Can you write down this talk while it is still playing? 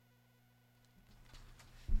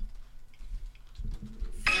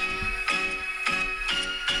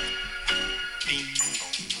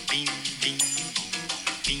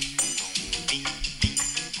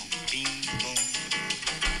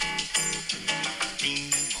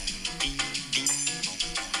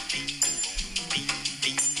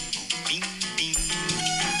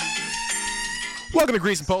Welcome to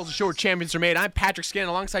Grease and Poles, the show where champions are made. I'm Patrick Scanlon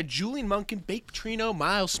alongside Julian Munkin, Bake Petrino,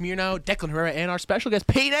 Miles Smirno, Declan Herrera, and our special guest,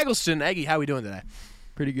 Peyton Eggleston. Eggy, how are we doing today?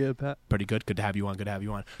 Pretty good, Pat. Pretty good. Good to have you on. Good to have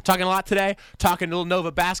you on. Talking a lot today. Talking a little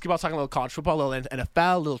Nova basketball, talking a little college football, a little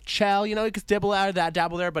NFL, a little Chell. You know, you could dibble out of that,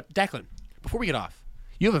 dabble there. But Declan, before we get off,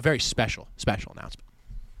 you have a very special announcement.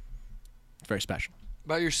 Very special.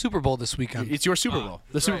 About your Super Bowl this weekend. It's your Super Bowl.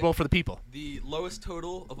 The Super Bowl for the people. The lowest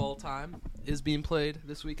total of all time is being played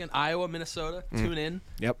this weekend. Iowa, Minnesota. Tune in.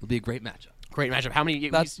 Yep. It'll be a great matchup. Great matchup. How many?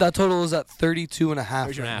 That total is at 32.5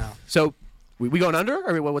 right now. So, we going under,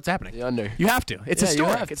 or what's happening? The under. You have to. It's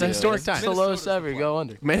historic. It's a historic time. It's the lowest ever. Go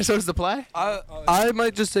under. Minnesota's the play? I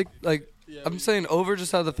might just take I'm saying over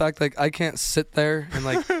just out of the fact I can't sit there and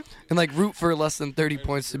root for less than 30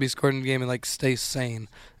 points to be scored in the game and stay sane.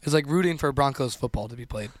 It's like rooting for Broncos football to be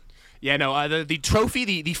played. Yeah, no. The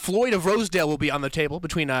trophy, the Floyd of Rosedale, will be on the table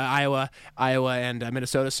between Iowa and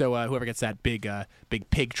Minnesota. So whoever gets that big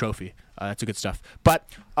pig trophy, that's good stuff. But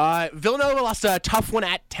Villanova lost a tough one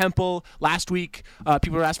at Temple last week.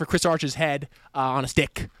 People were asking for Chris Arch's head on a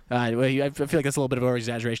stick. I feel like that's a little bit of over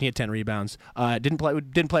exaggeration. He had 10 rebounds. Didn't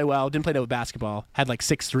play well. Didn't play no basketball. Had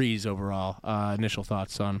 6 threes overall. Initial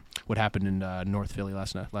thoughts on what happened in North Philly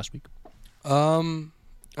last week?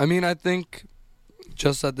 I think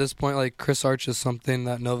just at this point, Chris Arch is something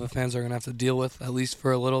that Nova fans are going to have to deal with, at least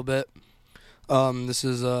for a little bit. This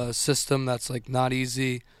is a system that's, not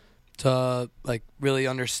easy to, really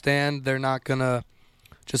understand. They're not going to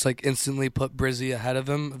just, instantly put Brizzy ahead of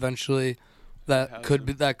him. Eventually,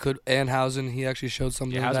 Anhausen, he actually showed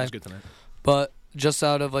something today. Hausen's good tonight. But just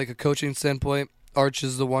out of, a coaching standpoint, Arch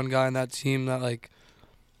is the one guy in that team that, I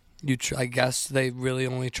guess they really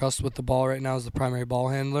only trust with the ball right now as the primary ball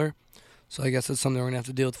handler. So I guess it's something we're going to have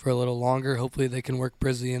to deal with for a little longer. Hopefully they can work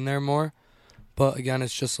Brizzy in there more. But again,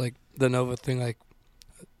 it's just the Nova thing,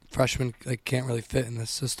 freshmen can't really fit in this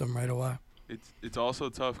system right away. It's also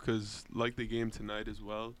tough because the game tonight as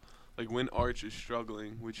well, when Arch is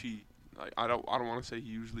struggling, which he I don't want to say he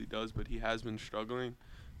usually does, but he has been struggling.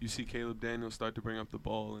 You see Caleb Daniels start to bring up the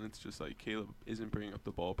ball, and it's just Caleb isn't bringing up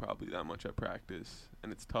the ball probably that much at practice,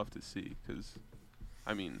 and it's tough to see because,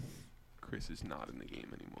 Chris is not in the game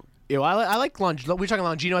anymore. Yeah, well, I like we're talking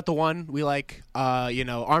Longino at the 1. We like,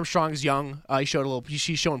 Armstrong's young. He showed a little. He's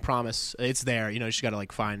showing promise. It's there. You just got to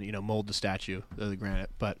find, mold the statue of the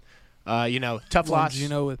granite. But, tough loss.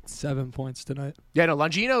 Longino with 7 points tonight. Yeah, no,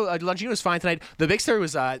 Longino was fine tonight. The big story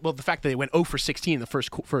was the fact that they went 0 for 16 in the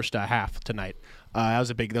first half tonight. That was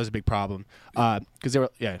a big problem because they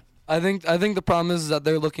were I think the problem is that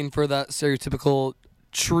they're looking for that stereotypical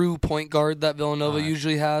true point guard that Villanova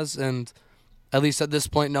usually has, and at least at this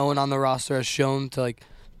point, no one on the roster has shown to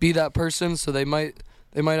be that person. So they might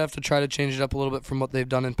have to try to change it up a little bit from what they've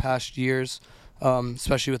done in past years,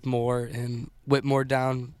 especially with Moore and Whitmore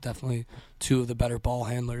down. Definitely 2 of the better ball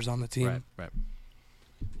handlers on the team. Right.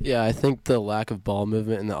 Yeah, I think the lack of ball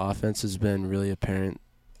movement in the offense has been really apparent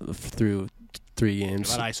through 3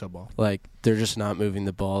 games. About ISO ball. They're just not moving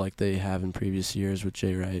the ball like they have in previous years with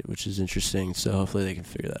Jay Wright, which is interesting. So hopefully they can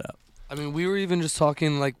figure that out. We were even just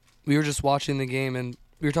talking, we were just watching the game, and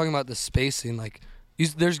we were talking about the spacing.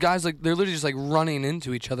 There's guys, they're literally just, running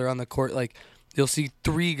into each other on the court. You'll see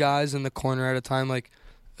 3 guys in the corner at a time. I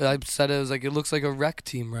said, it was it looks like a rec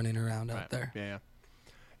team running around out there. Yeah.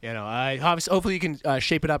 Hopefully you can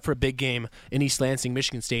shape it up for a big game in East Lansing,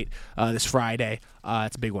 Michigan State this Friday.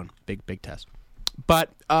 It's a big one, big test.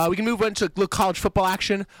 But we can move on to college football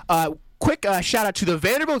action. Quick shout out to the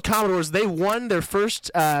Vanderbilt Commodores. They won their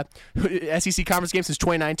first SEC conference game since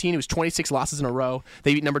 2019. It was 26 losses in a row.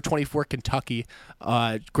 They beat number 24 Kentucky.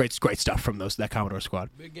 Great stuff from that Commodore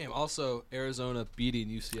squad. Big game. Also, Arizona beating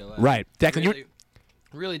UCLA. Right, Declan.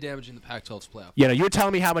 Really damaging the Pac-12's playoff. Yeah, you were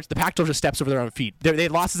telling me how much the Pac-12 just steps over their own feet. They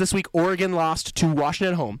had losses this week. Oregon lost to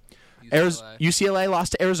Washington at home. UCLA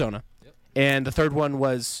lost to Arizona, and the third one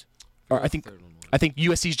was, I think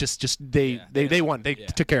USC's just they won. They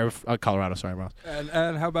took care of Colorado. Sorry, Ross.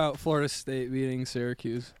 And how about Florida State beating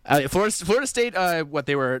Syracuse? Florida State.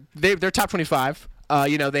 They're top 25.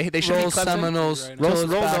 They should beat Clemson. Seminoles. Roll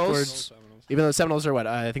those. Even though the Seminoles are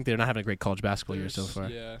I think they're not having a great college basketball year so far.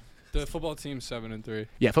 Yeah. The football team's 7-3.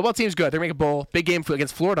 Yeah, football team's good. They're making a bowl. Big game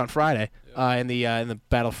against Florida on Friday in the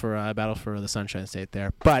battle for the Sunshine State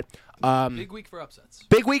there. But big week for upsets.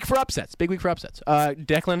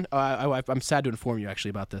 Declan, I'm sad to inform you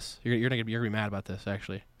actually about this. You're gonna be mad about this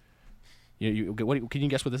actually. Can you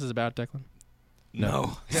guess what this is about, Declan?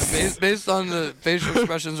 No. Yeah, based on the facial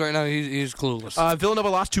expressions right now, he's clueless. Villanova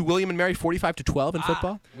lost to William and Mary 45-12 in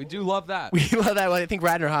football. We do love that. We love that. Well, I think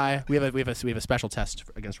Radnor High. We have a special test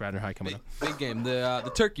against Radnor High coming up. Big game.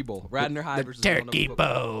 The Turkey Bowl. Radnor High The versus Turkey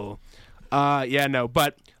Villanova football.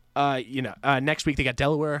 But next week they got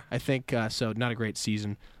Delaware, I think. So not a great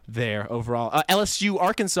season there overall. LSU,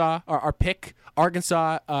 Arkansas, our pick.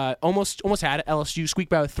 Arkansas almost had it. LSU squeaked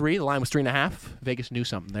by 3. The line was 3.5. Vegas knew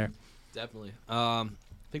something there. Definitely. I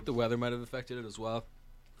think the weather might have affected it as well.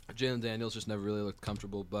 Jalen Daniels just never really looked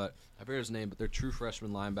comfortable, but I forget his name, but their true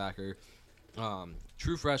freshman linebacker.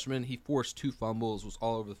 True freshman, he forced 2 fumbles, was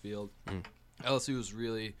all over the field. LSU was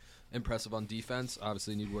really impressive on defense.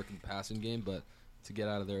 Obviously, need work in the passing game, but to get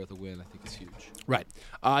out of there with a win, I think is huge. Right.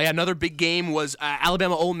 Another big game was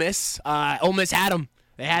Alabama Ole Miss. Ole Miss had them.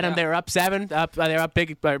 They had them. They were up 7. They were up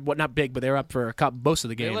big, but not big, but they were up for most of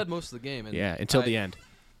the game. They led most of the game. And until the end.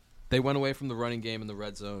 They went away from the running game in the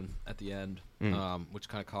red zone at the end, which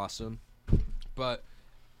kind of cost them. But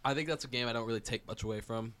I think that's a game I don't really take much away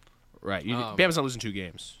from. Right. Bama's not losing 2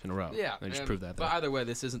 games in a row. Yeah. They just proved that. But either way,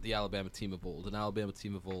 this isn't the Alabama team of old. An Alabama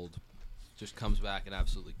team of old just comes back and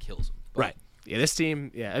absolutely kills them. But right. Yeah, this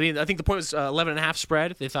team, I mean, I think the point was 11.5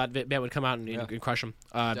 spread. They thought Bama would come out and crush them.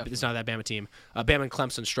 It's not that Bama team. Bama and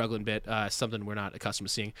Clemson struggling a bit, something we're not accustomed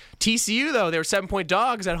to seeing. TCU, though, they were 7-point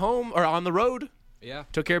dogs at home or on the road. Yeah.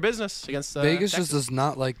 Took care of business against Vegas Texas. just does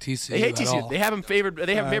not like TCU. They hate at TCU. all. They have them favored.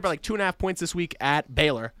 They have them favored by like 2.5 points this week at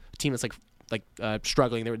Baylor, a team that's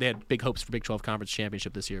struggling. They had big hopes for Big 12 Conference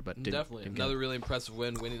Championship this year, but definitely another really impressive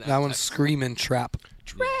win. Winning That one's screaming trap.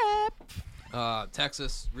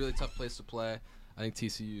 Texas, really tough place to play. I think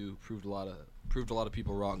TCU proved a lot of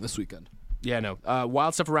people wrong this weekend. Yeah, no.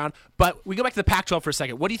 Wild stuff around. But we go back to the Pac-12 for a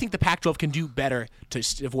second. What do you think the Pac-12 can do better to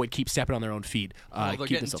avoid keep stepping on their own feet? They're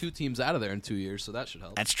getting 2 teams out of there in 2 years, so that should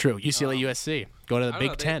help. That's true. UCLA, USC. Go to the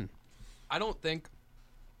Big Ten. I don't think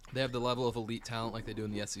they have the level of elite talent like they do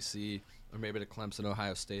in the SEC, or maybe to Clemson,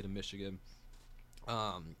 Ohio State, and Michigan.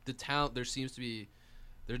 The talent, there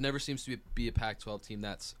never seems to be a Pac-12 team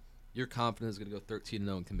that's you're confident is going to go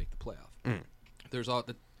 13-0 and can make the playoff. There's all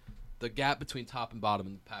the gap between top and bottom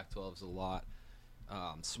in the Pac-12 is a lot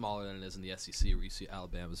smaller than it is in the SEC, where you see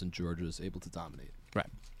Alabama's and Georgia's able to dominate. Right.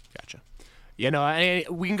 Gotcha.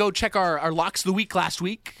 We can go check our locks of the week last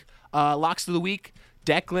week. Locks of the week.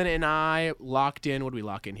 Declan and I locked in. What did we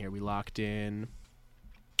lock in here? We locked in.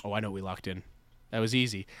 Oh, I know what we locked in. That was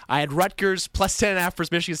easy. I had Rutgers plus 10.5 for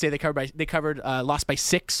Michigan State. They covered lost by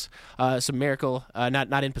 6. Some miracle.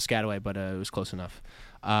 Not in Piscataway, but it was close enough.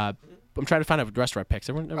 I'm trying to find out the rest of our picks.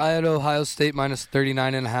 I had Ohio State minus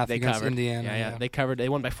 39.5 they against covered. Indiana. Yeah. They covered. They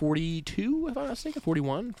won by 42, if I'm not mistaken.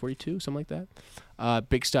 41, 42, something like that.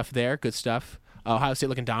 Big stuff there. Good stuff. Ohio State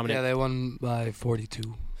looking dominant. Yeah, they won by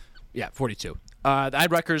 42. Yeah, 42. I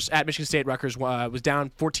had Rutgers at Michigan State. Rutgers was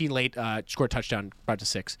down 14 late, scored a touchdown, brought it to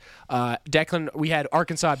 6. Declan, we had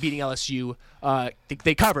Arkansas beating LSU.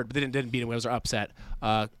 They covered, but they didn't beat them. It was an upset.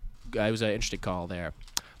 It was an interesting call there.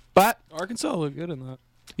 But Arkansas looked good in that.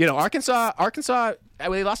 Arkansas,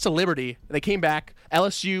 they lost to Liberty. They came back.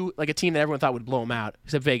 LSU, like a team that everyone thought would blow them out,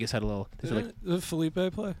 except Vegas had a little. Did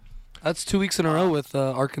Felipe play? That's 2 weeks in a row with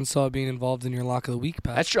Arkansas being involved in your lock of the week,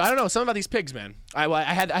 Pat. That's true. I don't know something about these pigs, man. I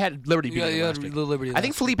had Liberty beating them last week. Liberty. I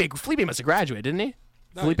think Felipe must have graduated, didn't he?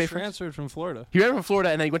 No, Felipe he transferred from Florida. He ran from Florida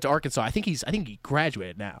and then he went to Arkansas. I think he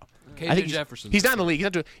graduated now. KJ Jefferson. He's not in the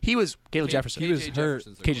league. He was Caleb Jefferson. He was hurt.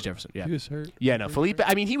 KJ Jefferson. Yeah. He was hurt. Yeah. No. Felipe.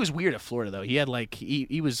 I mean, he was weird at Florida though. He had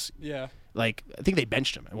he was. Yeah. Like I think they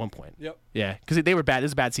benched him at one point. Yep. Yeah, because they were bad. This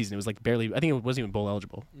is a bad season. It was like barely. I think it wasn't even bowl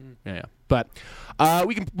eligible. Yeah. But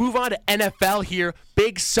we can move on to NFL here.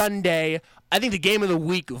 Big Sunday. I think the game of the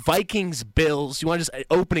week: Vikings Bills. You want just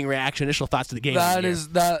opening reaction, initial thoughts to the game?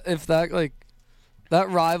 That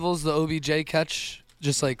rivals the OBJ catch,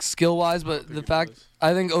 just like skill wise. But the fact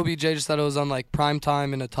I think OBJ just thought it was on like prime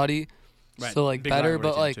time in a tutty, right. So like Big better.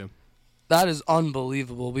 But rivalry like too. that is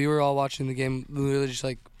unbelievable. We were all watching the game, literally just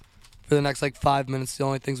like for the next like 5 minutes. The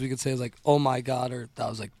only things we could say is like, "Oh my god," or "That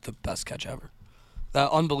was like the best catch ever." That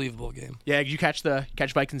unbelievable game. Yeah, did you catch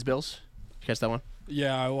Vikings Bills? Did you catch that one?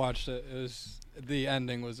 Yeah, I watched it. The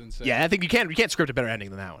ending was insane. Yeah, I think you can't script a better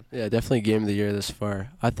ending than that one. Yeah, definitely game of the year this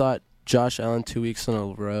far. I thought Josh Allen 2 weeks in a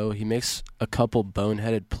row. He makes a couple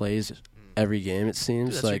boneheaded plays every game. It seems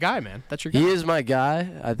Dude, that's like your guy, man. That's your guy. He is my guy.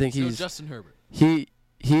 I think he's Justin Herbert. He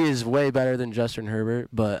is way better than Justin Herbert,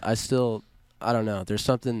 but I don't know. There's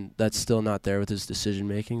something that's still not there with his decision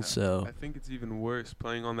making. So I think it's even worse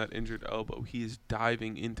playing on that injured elbow. He is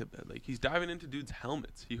diving into dudes'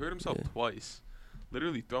 helmets. He hurt himself twice,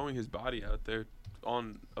 literally throwing his body out there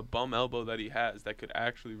on a bum elbow that he has that could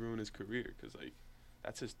actually ruin his career. Because like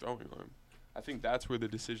that's his throwing arm. I think that's where the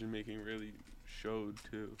decision making really showed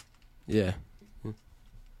too. Yeah.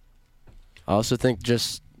 I also think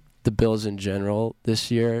just the Bills in general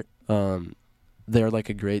this year, they're like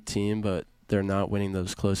a great team, but they're not winning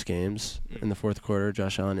those close games in the fourth quarter.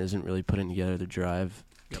 Josh Allen isn't really putting together the drive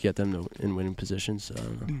to get them in winning positions. So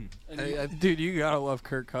I don't know. Dude, you gotta love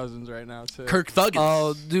Kirk Cousins right now too. Kirk Thuggins.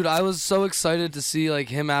 Oh, dude, I was so excited to see like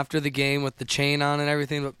him after the game with the chain on and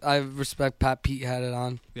everything. But I respect Pat Pete had it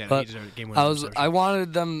on. Yeah, but he deserved a game-winning I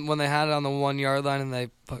wanted them when they had it on the 1 yard line and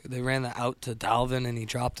they ran that out to Dalvin and he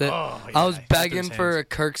dropped it. Oh, I was yeah, begging his for hands. a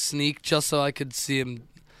Kirk sneak just so I could see him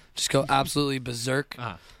just go absolutely berserk.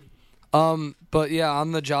 Uh-huh. But yeah,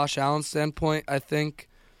 on the Josh Allen standpoint, I think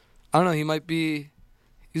I don't know. He might be.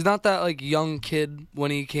 He's not that like young kid when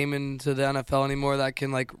he came into the NFL anymore that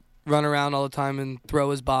can like run around all the time and throw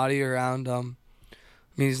his body around. I mean,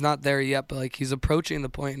 he's not there yet, but like he's approaching the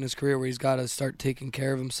point in his career where he's got to start taking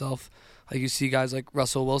care of himself. Like you see guys like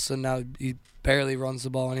Russell Wilson now, he barely runs the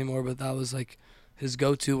ball anymore, but that was like his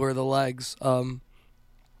go-to were the legs.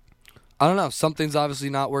 I don't know. Something's obviously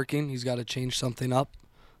not working. He's got to change something up.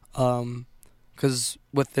 Because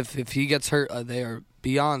if he gets hurt, they are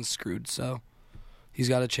beyond screwed. So he's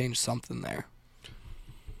got to change something there.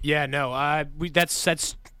 Yeah, no,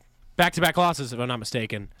 that's back-to-back losses, if I'm not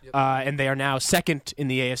mistaken. Yep. And they are now second in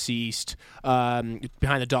the AFC East,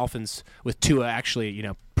 behind the Dolphins, with Tua actually,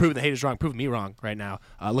 proving the haters wrong, proving me wrong right now,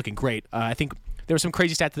 looking great. I think there was some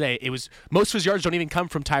crazy stat today. It was most of his yards don't even come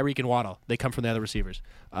from Tyreek and Waddle; they come from the other receivers.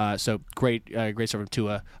 So great start from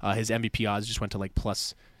Tua. His MVP odds just went to like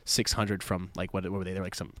plus 600 from like what were they? They're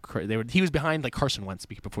like he was behind like Carson Wentz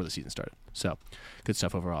before the season started. So good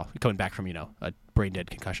stuff overall. Coming back from a brain dead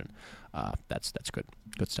concussion, that's good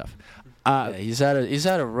stuff. Yeah, he's had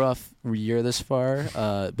a rough year this far,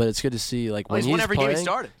 but it's good to see like when he's won he's every playing. game he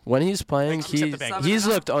started. When he's playing, Except the Bengals. he's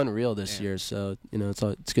looked unreal this Yeah. year. So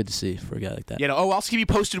it's good to see for a guy like that. I'll also keep you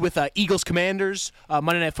posted with Eagles Commanders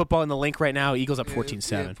Monday Night Football in the link right now. Eagles up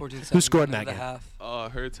 14-7. 14-7. Who scored in that The game?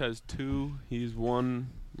 half. Hurts has 2. He's 1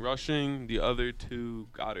 rushing. The other 2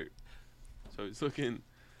 Goddard. So he's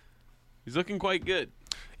looking quite good.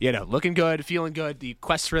 Looking good, feeling good. The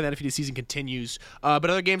quest for the NFC season continues. But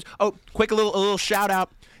other games. Oh, quick, a little shout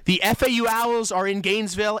out. The FAU Owls are in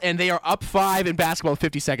Gainesville, and they are up 5 in basketball with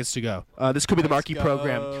 50 seconds to go. This could be the marquee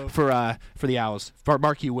program for the Owls. For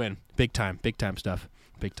marquee win. Big time stuff.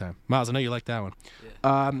 Big time. Miles, I know you like that one.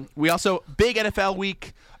 Yeah. We also, big NFL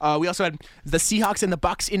week. We also had the Seahawks and the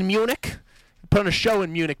Bucks in Munich. Put on a show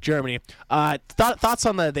in Munich, Germany. Thoughts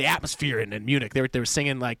on the atmosphere in Munich? They were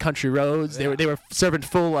singing like country roads. Yeah. They were serving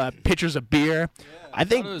full pitchers of beer. Yeah, I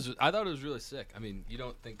think I thought it was really sick. I mean, you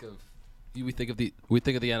don't think of we think of the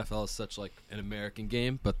NFL as such like an American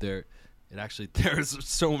game, but there's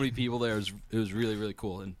so many people there. It was really, really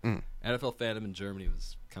cool, and NFL fandom in Germany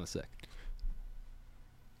was kind of sick.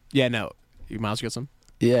 Yeah, no. Miles, you got some?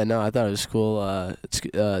 Yeah, no, I thought it was cool. It's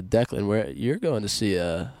Declan, where you're going to see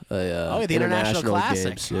the International Classic.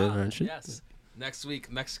 games, yeah, aren't you? Yes. Next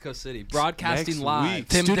week, Mexico City, broadcasting Next live. week.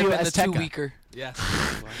 Tim Studio dipping the Azteca. 2-weeker.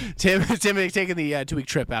 Yes. Tim taking the 2-week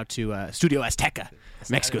trip out to Studio Azteca,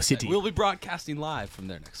 Mexico City. We'll be broadcasting live from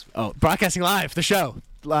there next week. Oh, broadcasting live the show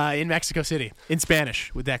in Mexico City in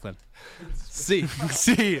Spanish with Declan. See,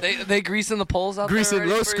 See, They greasing the poles out greasing there.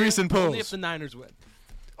 already Los for you? greasing only if poles. the Niners win.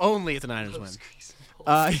 Only if the Niners win.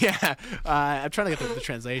 Yeah, I'm trying to get the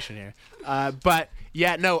translation here, but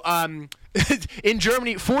yeah, no. In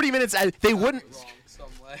Germany, 40 minutes. They wouldn't.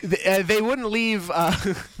 They wouldn't leave.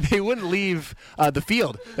 They wouldn't leave the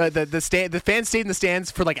field. The fans stayed in the stands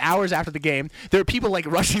for like hours after the game. There were people like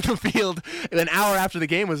rushing the field an hour after the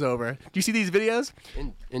game was over. Do you see these videos?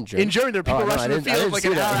 In Germany. In Germany, there are people Oh, no, I rushing the didn't- I field didn't like see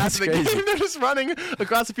an that. hour That's after the crazy. game. They're just running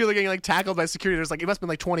across the field, they're getting like tackled by security. There's like it must have been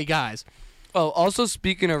like 20 guys. Oh, also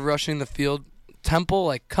speaking of rushing the field, Temple,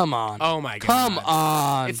 like, come on. Oh my god! Come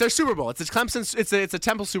on. It's their Super Bowl. It's Clemson's. It's a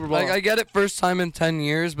Temple Super Bowl. Like, I get it, first time in 10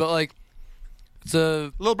 years, but like, it's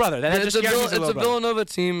a little brother. That it's just a, guarantees Vill- it's little a brother. Villanova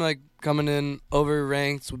team like coming in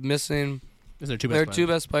overranked, missing Isn't there two their best two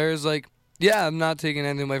players? best players. Like, yeah, I'm not taking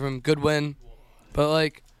anything away from them. Good win, but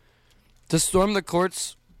like to storm the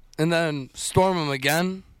courts and then storm them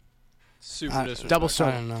again. Super disrespectful. Double I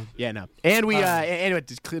storm. don't know. Yeah, no. And we anyway,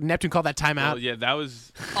 Neptune called that timeout. Oh yeah, that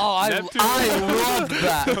was. Oh, I Neptune. loved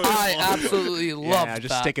that. I absolutely loved yeah, just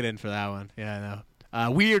that. stick it in for that one. Yeah,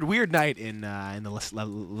 no. Weird night in the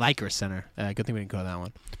Liker Center. Good thing we didn't go to that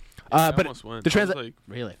one. I But almost went. the I was transa- like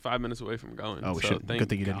really? 5 minutes away from going. Oh, so shit. thank Good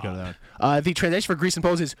thing you didn't go to God. that one. The translation for Greece and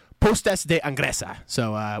Poles is Postes de Angresa.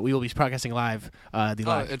 So we will be broadcasting live. The Oh,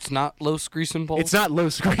 live. it's not Los Greason Bowls. It's not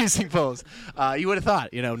Los Greasing Poles. You would have thought,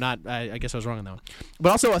 not. I guess I was wrong on that one. But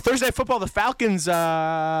also, Thursday Night Football, the Falcons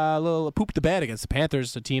little pooped the bed against the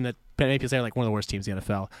Panthers, a team that many people say are like one of the worst teams in the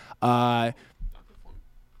NFL.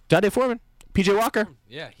 Dante Foreman, PJ Walker.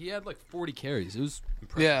 Yeah, he had like 40 carries. It was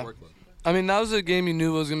impressive Yeah. workload. I mean, that was a game you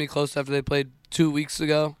knew was gonna be close after they played 2 weeks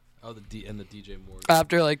ago. Oh, the DJ Moore.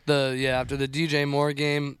 After after the DJ Moore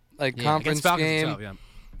game, conference Against Falcons game. itself, yeah.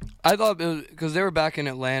 I thought it was because they were back in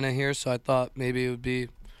Atlanta here, so I thought maybe it would be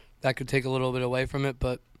that could take a little bit away from it,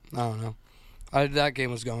 but I don't know. That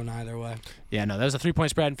game was going either way. Yeah, no, that was a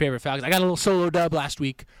 3-point spread in favor of Falcons. I got a little solo dub last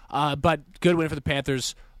week, but good win for the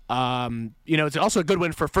Panthers. It's also a good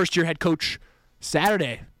win for first-year head coach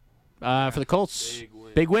Saturday for the Colts.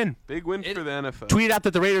 Big win. Big win for the NFL. Tweeted out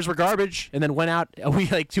that the Raiders were garbage, and then went out a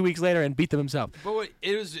week, 2 weeks later, and beat them himself. But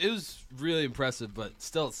it was really impressive, but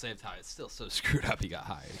still at the same time, it's still so screwed up he got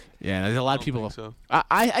hired. Yeah, there's a lot of people. So.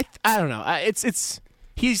 I don't know.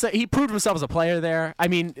 He proved himself as a player there. I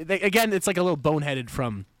mean, again, it's like a little boneheaded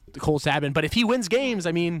from the Cole Sabin, but if he wins games,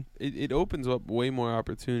 I mean, It opens up way more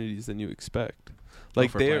opportunities than you expect.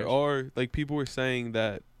 Like for there players. are like people were saying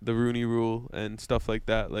that the Rooney Rule and stuff like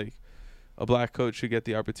that, like a black coach should get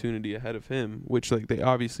the opportunity ahead of him, which like they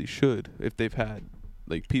obviously should if they've had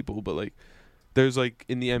like people, but like there's like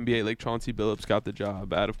in the NBA like Chauncey Billups got the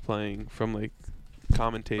job out of playing from like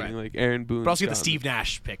commentating, Right. like Aaron Boone. but also get the Steve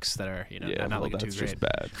Nash picks that are not looking that's too just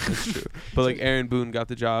great. bad. That's true. But like Aaron Boone got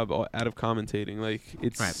the job out of commentating. Like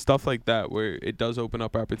it's Right. stuff like that where it does open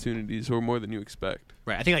up opportunities or more than you expect.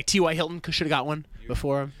 Right, I think like T.Y. Hilton should have got one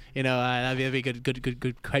before him. That'd be a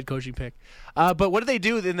good head coaching pick. But what did they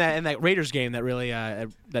do in that Raiders game that really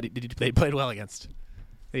they played well against?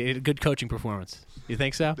 They had a good coaching performance. You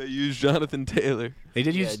think so? They used Jonathan Taylor. They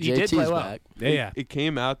did use. He did JT's play well. back. Yeah. It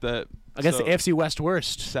came out that Against so the AFC West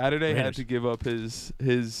worst. Saturday Raiders. had to give up his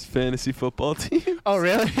fantasy football team, Oh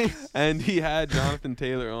really? and he had Jonathan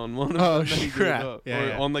Taylor on one of Oh, them that he gave crap. up, Yeah, or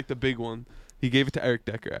yeah. on like the big one. He gave it to Eric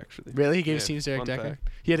Decker actually. Really? He gave Yeah, his teams to Eric fun Decker. fact.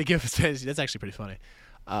 He had to give his fantasy. That's actually pretty funny.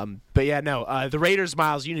 But yeah, no. The Raiders,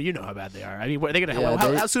 Miles. You know how bad they are. I mean, are they gonna? Yeah,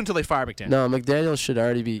 how soon until they fire McDaniel? No, McDaniel should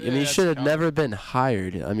already be. I mean, he that's should have coming. never been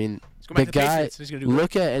hired. I mean, He's going back the to the guy. Patriots. He's gonna do great.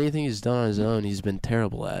 Look at anything he's done on his own. He's been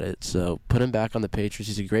terrible at it. So put him back on the Patriots.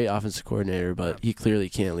 He's a great offensive coordinator, but he clearly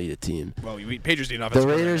can't lead a team. Well, Patriots need an The offensive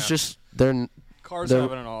Raiders they're Carr's They're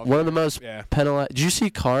having an off. one of the most Yeah. penalized. Did you see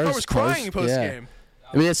Carr's I was crying post? post Yeah. game.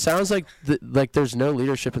 I mean, it sounds like there's no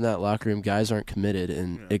leadership in that locker room. Guys aren't committed,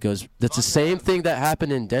 and Yeah. it goes. That's the same thing that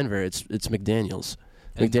happened in Denver. It's McDaniels.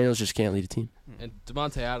 And- McDaniels just can't lead a team. And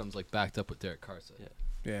Devontae Adams backed up with Derek Carr. So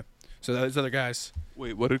So those other guys.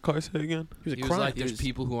 Wait, what did Carr say again? He was he was like, "There's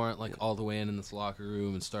people who aren't like all the way in this locker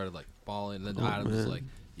room," and started like balling. And then Oh, Adams was man. like,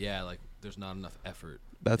 "Yeah, like there's not enough effort."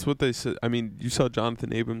 That's what they said. I mean, you saw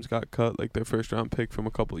Jonathan Abrams got cut, like their first round pick from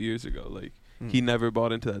a couple years ago. Like he never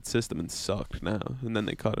bought into that system and sucked now, and then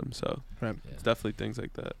they cut him. So Right. it's definitely things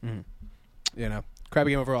like that.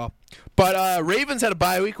 Crappy game overall. But Ravens had a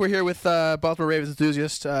bye week. We're here with Baltimore Ravens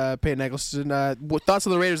enthusiast Peyton Eggleston. What thoughts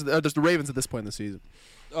on the Raiders? Just the Ravens at this point in the season.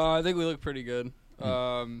 I think we look pretty good.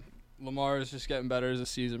 Lamar is just getting better as the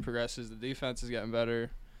season progresses. The defense is getting better.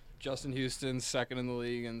 Justin Houston's second in the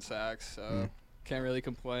league in sacks, so can't really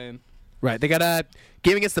complain. Right. They got a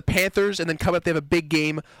game against the Panthers, and then coming up they have a big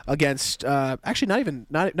game against. Actually,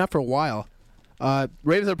 not for a while.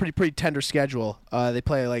 Ravens have a pretty tender schedule. They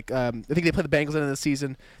play I think they play the Bengals in the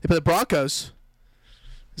season. They play the Broncos.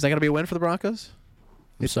 Is that going to be a win for the Broncos?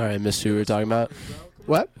 I'm sorry, I missed who we were talking about.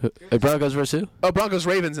 What? Broncos versus who? Oh, Broncos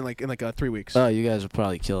Ravens in 3 weeks. Oh, you guys will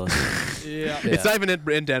probably kill us. Yeah, It's not even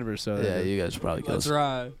in Denver, so Yeah, you guys will probably kill that's us.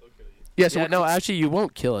 right. yeah. So Yeah, what, no, actually, you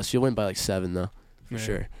won't kill us. You'll win by 7 though, for Yeah.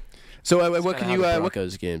 sure. so what That's can kinda you? how the What,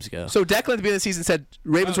 Broncos games go? so Declan at the beginning of the season said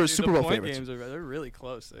Ravens Oh, were dude, Super the Bowl point favorites. Games they're really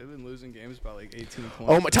close. They've been losing games by like 18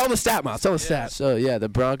 points. Oh, tell them the stat, Miles. Tell them the stat. So yeah, the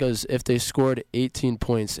Broncos, if they scored 18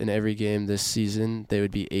 points in every game this season, they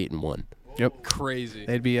would be 8-1. Crazy.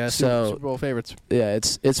 They'd be So- Super Bowl favorites. Yeah,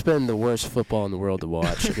 it's been the worst football in the world to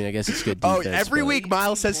watch. I mean, I guess it's good Oh, defense. every but- week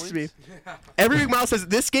Miles says to me. Every week Miles says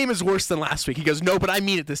this game is worse than last week. He goes, no, but I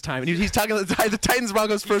mean it this time. And he's talking about the Titans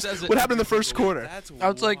Broncos first. says it What happened in the every first single quarter? I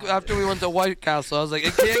was like, after we went to White Castle, I was like,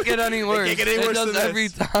 it can't get any worse. can't get any worse does than every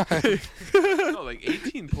this. time. No, like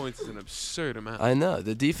 18 points is an absurd amount. I know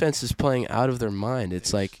the defense is playing out of their mind.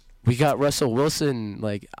 It's like we got Russell Wilson.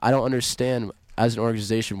 Like I don't understand as an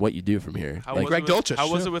organization what you do from here. How Like, was Greg it with- Dulcich, How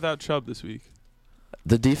was yeah. it without Chubb this week?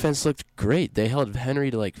 the defense looked great. They held Henry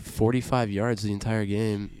to like 45 yards the entire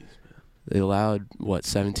game. They allowed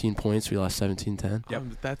 17 points. We lost 17-10. Yep.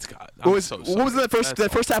 That's got. What was that first?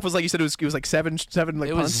 That first half was like you said. It was like seven like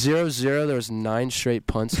It punts. was 0-0. There was 9 straight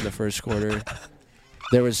punts in the first quarter.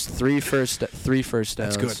 There was 3 first downs.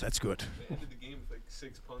 That's good. That's good. Ended the game with like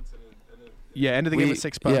 6 punts and a Yeah, end of the game with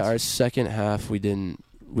 6 punts. Yeah, our second half we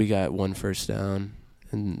got 1 first down,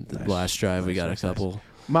 and the Nice. last drive we Nice, got nice, a couple.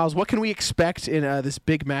 Miles, what can we expect in this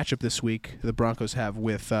big matchup this week the Broncos have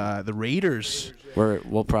with the Raiders?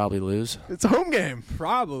 We'll probably lose. It's a home game.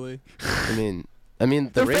 Probably. I mean the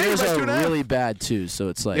They're favored Raiders by are 2.5. really bad too. So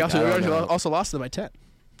it's like They I don't know. also lost them by 10.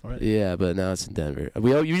 Yeah, but now it's in Denver.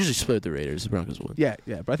 We usually split with the Raiders. The Broncos win. Yeah,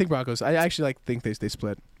 but I think Broncos. I actually think they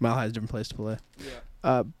split. Mile has a different place to play.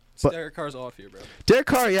 Yeah. But- Derek Carr's off here, bro. Derek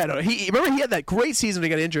Carr, remember he had that great season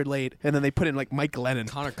when he got injured late, and then they put in like Mike Glennon,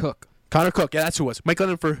 Connor Cook. Connor Cook. Yeah, that's who it was. Mike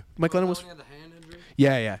Glennon was.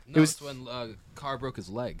 Yeah. No, It was it's when Carr broke his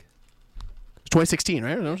leg. 2016,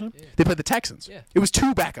 right? Yeah. They played the Texans. Yeah. It was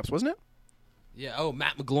 2 backups, wasn't it? Yeah. Oh,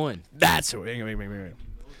 Matt McGloin. That's who.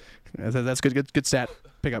 That's good stat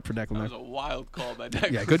pick up for Declan That there. was a wild call by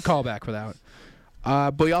Declan. Yeah, good callback for that one.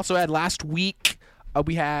 But we also had last week.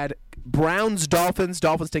 We had Browns Dolphins.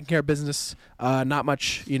 Dolphins taking care of business. Not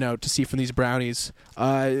much, to see from these Brownies.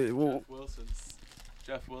 Jeff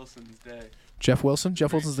Wilson's day. Jeff Wilson.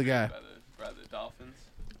 Jeff Wilson's the guy. By the Dolphins.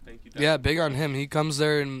 Thank you. Yeah, big on him. He comes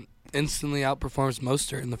there and instantly outperforms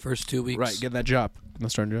Mostert in the first 2 weeks. Right, get that job. No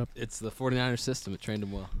starting job. It's the 49ers system. It trained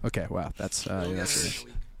him well. Okay, wow, that's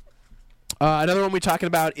another one we're talking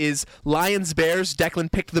about is Lions Bears.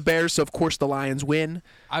 Declan picked the Bears, so of course the Lions win.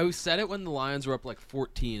 I said it when the Lions were up like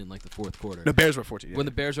 14 in like the fourth quarter. No, Bears were 14. When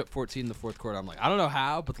the Bears were up 14 in the fourth quarter, I'm like, I don't know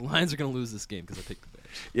how, but the Lions are going to lose this game because I picked the Bears.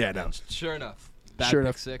 yeah, no. Sure enough. Bad Sure pick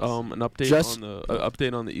enough. 6. An update Just- on the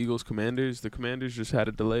update on the Eagles Commanders. The Commanders just had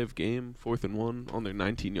a delay of game, 4th and 1 on their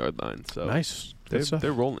 19-yard line. So Nice. They're, Good stuff.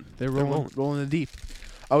 they're rolling. They're rolling the deep.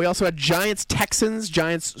 We also had Giants Texans.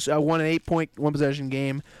 Giants won an 8-point 1-possession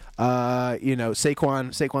game.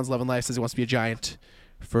 Saquon's loving life, says he wants to be a Giant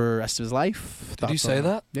for the rest of his life. Did he Thoughts say on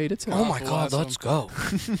that? Yeah, he did say Oh that. my God, bless let's go.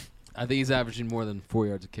 I think he's averaging more than 4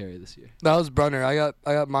 yards a carry this year. That was Brunner. I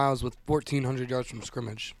got Miles with 1,400 yards from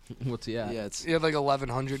scrimmage. What's he at? Yeah, it's He had like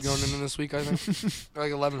 1,100 going into this week, I think. Or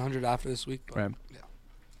like 1,100 after this week. but- Right.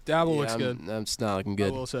 Dabble yeah, looks good. It's not looking I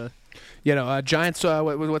good. will say. Giants.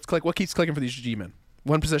 What keeps clicking for these G-men?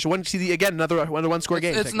 One possession. Another one-score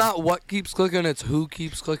game. It's not what keeps clicking, it's who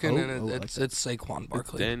keeps clicking, and I like it's Saquon It's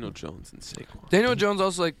Barkley. Daniel Jones and Saquon. Daniel Jones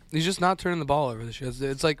also he's just not turning the ball over this year.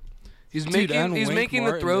 It's like he's Dude, and making Wink the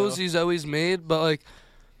Martin, throws though. he's always made, but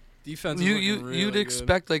Defense. Is you'd looking really good.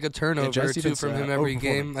 expect a turnover Giants or two defense, from him every overperforming.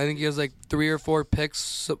 game. I think he has 3 or 4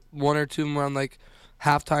 picks, 1 or 2 more on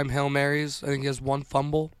halftime Hail Marys. I think he has 1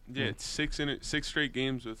 fumble. Yeah, it's 6 straight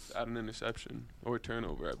games without an interception or a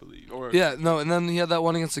turnover, I believe. Or Yeah, no, and then he had that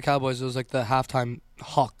one against the Cowboys. It was the halftime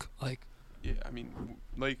hawk. Yeah, I mean,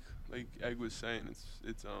 like Egg was saying,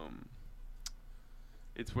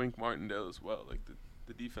 it's Wink Martindale as well. Like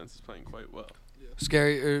the defense is playing quite well.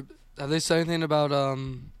 Scary. Have they said anything about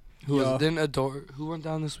who was Yeah. it? Didn't Adore who went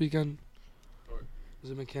down this weekend? Adore.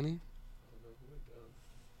 Was it McKinney?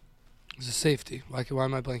 It's a safety. Why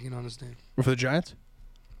am I blanking on his name? for the Giants.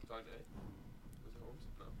 Was it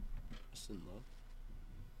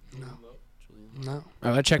Holmes? No. No. All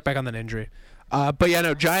right, let's check back on that injury. But yeah,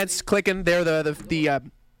 no, Giants clicking. They're Was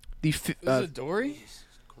it Dory?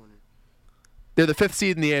 they're the 5th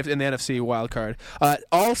seed in the NFC wild card.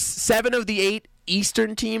 All 7 of the 8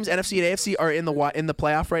 Eastern teams, NFC and AFC, are in the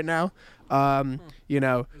playoff right now.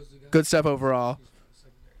 Good stuff overall.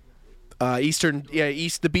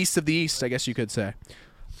 The beasts of the East, I guess you could say.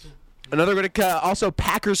 Another good, also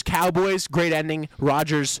Packers Cowboys, great ending.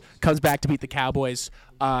 Rodgers comes back to beat the Cowboys.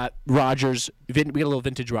 Rodgers, we got a little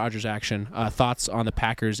vintage Rodgers action. Thoughts on the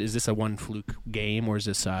Packers? Is this a one fluke game or is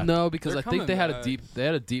this? No, because They're I think they coming had back. they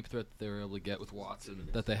had a deep threat that they were able to get with Watson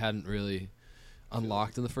that they hadn't really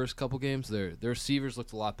unlocked in the first couple games. Their receivers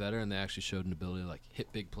looked a lot better, and they actually showed an ability to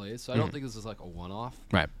hit big plays. So I don't think this is a one-off.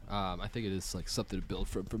 Right. I think it is something to build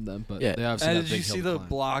from them. But Yeah. they obviously And have did big you see hill to the climb.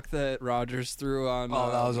 block that Rodgers threw on?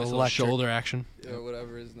 Oh, that was his a little electric. Shoulder action.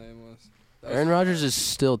 whatever his name was. That was Aaron Rodgers is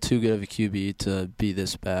still too good of a QB to be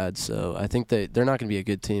this bad, so I think they're not going to be a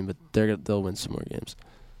good team, but they'll win some more games.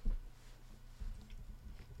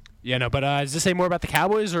 Yeah, no, but does this say more about the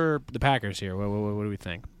Cowboys or the Packers here? What do we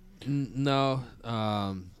think? No.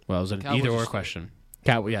 Well, is it an Cowboys either or are- question?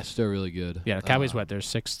 Yes. Still really good. Yeah, the Cowboys. What? They're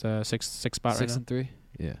sixth spot right 6-3.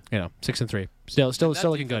 Yeah. now. 6-3. Still That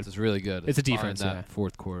looking good. defense is really good. It's a barring defense, that yeah.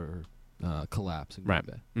 fourth quarter collapse. In Right.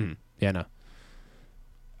 Green Bay. Yeah, no.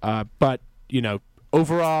 But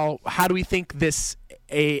overall, how do we think this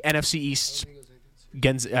NFC East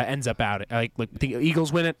ends up out? Like think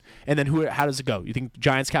Eagles win it, and then how does it go? You think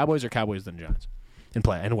Giants, Cowboys, or Cowboys then Giants in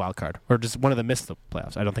a wild card, or does one of them miss the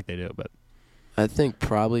playoffs? I don't think they do, but I think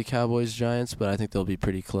probably Cowboys Giants, but I think they'll be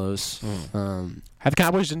pretty close. Have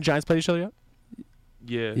Cowboys and Giants played each other yet?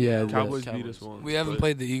 Yeah, Cowboys the beat us once. We haven't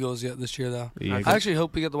played the Eagles yet this year, though. Yeah, I actually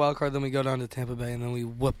hope we get the wild card, then we go down to Tampa Bay, and then we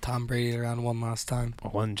whip Tom Brady around one last time.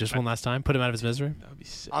 one last time, put him out of his misery. That would be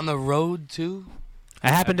sick. On the road, too? It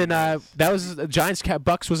happened in that was Giants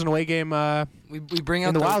Bucks was an away game. We bring out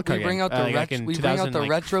In the wild card we bring game, out the like in we bring out the 2004?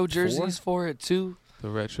 retro jerseys for it, too. The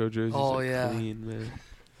retro jerseys are yeah. clean, man.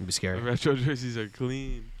 It'd be scary. The retro jerseys are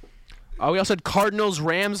clean. We also had Cardinals,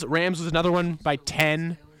 Rams. Rams was another one by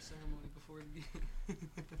 10.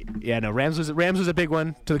 Yeah, no, Rams was a big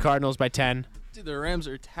one to the Cardinals by 10. Dude, the Rams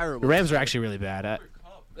are terrible. The Rams are actually really bad.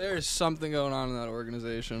 There's something going on in that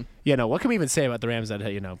organization. Yeah, no, what can we even say about the Rams that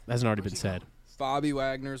hasn't already been said? Bobby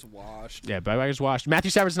Wagner's washed. Yeah, Bobby Wagner's washed.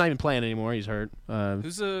 Matthew Stafford's not even playing anymore. He's hurt.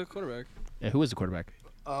 Who's the quarterback? Yeah, who was the quarterback?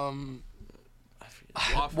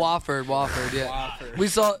 Wofford, yeah.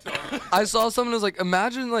 Wofford. I saw someone who's like,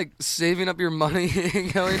 imagine like saving up your money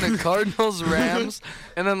and going to Cardinals, Rams,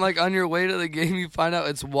 and then like on your way to the game you find out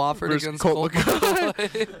it's Wofford Versus against Colt Colt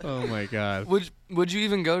McCoy. Oh my God. Would you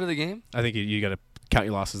even go to the game? I think you got to count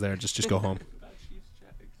your losses there. Just go home.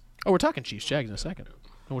 Oh, we're talking Chiefs Jags in a second.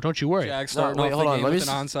 Oh, don't you worry. Jack starting wait, off hold the on, game let me with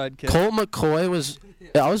an onside kick. Colt McCoy was.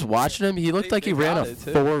 I was watching him. He looked like he they ran a got it,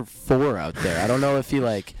 too. 4.4 out there. I don't know if he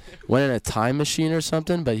like went in a time machine or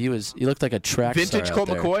something, but he looked like a track Vintage star Colt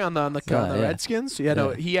out there. McCoy on the Yeah. Redskins. Yeah,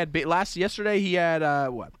 no, Yeah. he had yesterday. He had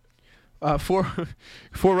what? Four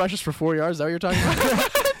rushes for 4 yards. Is that what you're talking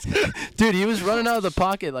about? Dude, he was running out of the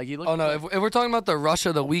pocket like he looked. Oh no! If we're talking about the rush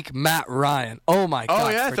of the week, Matt Ryan. Oh my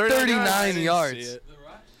God! yeah, for 39 39 yards.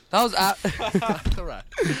 That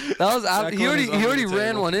was he already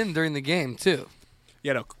ran one in during the game too.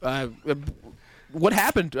 Yeah, no. What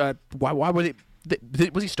happened? Why were they?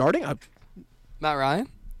 Was he starting? Matt Ryan.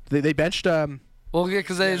 They benched. Well, yeah,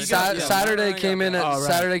 because Saturday Ryan came got in. benched.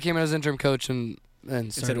 Saturday came in as interim coach and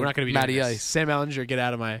Said started we're not going to be Matty doing this. Ice. Sam Ellinger, get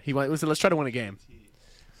out of my. He went. Let's try to win a game.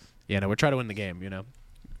 Yeah, no, we're trying to win the game.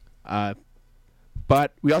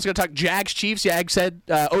 But we also got to talk Jags Chiefs. Jags said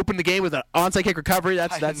open the game with an onside kick recovery. I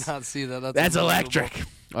did That's not see that. that's unbelievable. electric.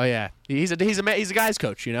 Oh yeah, he's a guy's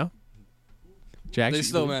coach. Jags. They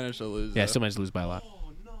still managed to lose. Yeah, though. still managed to lose by a lot.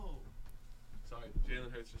 Oh no! Sorry,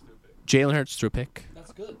 Jalen Hurts just threw a pick. Jalen Hurts threw a pick.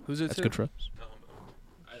 That's good. Who's it? That's to? good for us. No.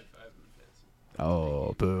 I have fancy.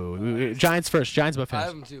 Oh, boo. Giants first. Giants by I fans.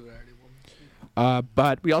 have him too, but I already won.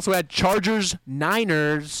 But we also had Chargers,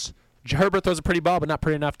 Niners. Herbert throws a pretty ball, but not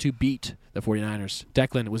pretty enough to beat the 49ers.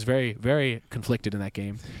 Declan was very, very conflicted in that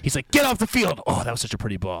game. He's like, get off the field. Oh, that was such a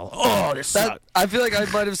pretty ball. Oh, this sucked. I feel like I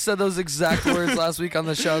might have said those exact words last week on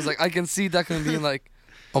the show. I was like, I can see Declan being like,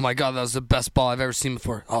 oh my God, that was the best ball I've ever seen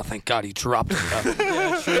before. Oh, thank God he dropped it.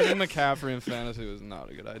 Yeah, trading McCaffrey in fantasy was not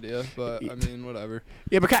a good idea, but I mean, whatever.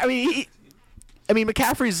 Yeah, McCaffrey's,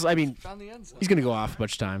 Found the end zone. he's going to go off a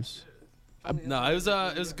bunch of times. No, it was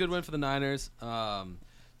a good win for the Niners.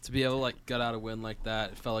 To be able to get out a win like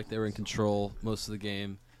that, it felt like they were in control most of the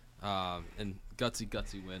game, and gutsy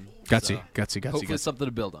win. Gutsy. Hopefully something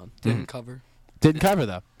to build on. Didn't cover. Didn't cover,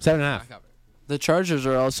 though. 7.5. The Chargers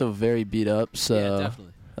are also very beat up, so Yeah,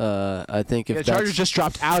 definitely. I think if The Chargers just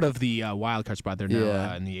dropped out of the wild card spot. They're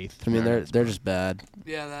now in the 8th. I mean, they're just bad.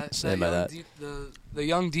 Yeah, that Stand by young that. the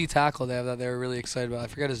young D tackle they have that they were really excited about. I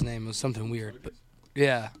forget his name. It was something weird, but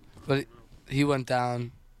yeah, but he went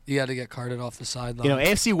down. He had to get carted off the sideline.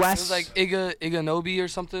 AFC it West. was like Iganobi or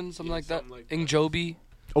something like that. something like that. Ingjobi.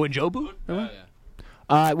 Oh, in Jobu? Yeah.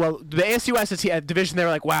 Well, the AFC West is a division. They were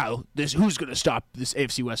like, wow, who's going to stop this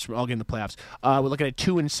AFC West from all getting the playoffs? We're looking at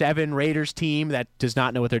a 2-7 Raiders team that does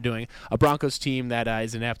not know what they're doing, a Broncos team that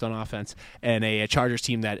is inept on offense, and a Chargers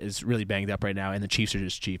team that is really banged up right now, and the Chiefs are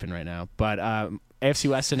just chiefing right now. But AFC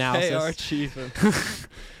West analysis. They are chiefing.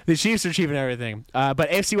 The Chiefs are chiefing everything. But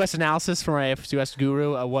AFC West analysis from our AFC West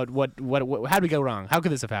guru. What? How did we go wrong? How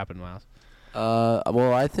could this have happened, Miles?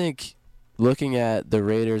 Well, I think looking at the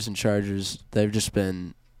Raiders and Chargers, they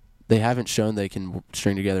haven't shown they can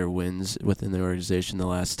string together wins within the organization the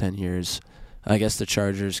last 10 years. I guess the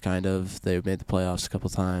Chargers they've made the playoffs a couple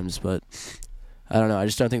times, but I don't know. I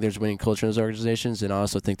just don't think there's winning culture in those organizations, and I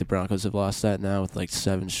also think the Broncos have lost that now with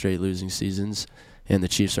 7 straight losing seasons, and the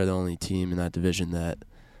Chiefs are the only team in that division that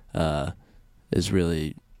is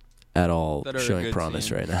really at all That are a showing good promise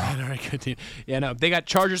team. right now. All right, good team. Yeah, no, they got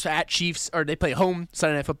Chargers at Chiefs, or they play home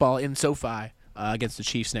Sunday Night Football in SoFi against the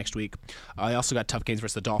Chiefs next week. They also got tough games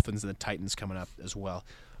versus the Dolphins and the Titans coming up as well.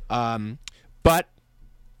 But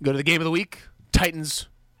Go to the game of the week. Titans,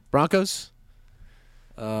 Broncos.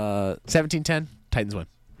 17-10. Titans win.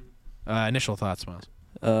 Initial thoughts, Miles.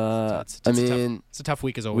 It's a tough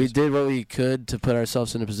week as we always. did what we could to put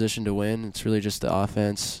ourselves in a position to win. It's really just the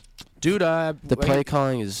offense. Dude, The play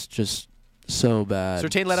calling is just so bad.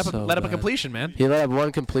 Surtain let up so a bad. completion, man. He let up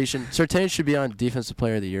one completion. Surtain should be on Defensive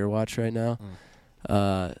Player of the Year watch right now.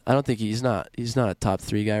 I don't think he's not a top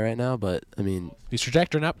 3 guy right now, but I mean He's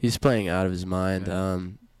trajectorying up. he's playing out of his mind. Yeah.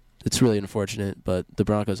 It's really unfortunate, but the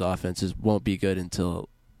Broncos' offenses won't be good until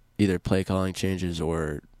either play calling changes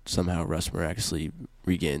or somehow Russ miraculously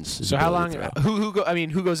regains. His So how ability long? to throw.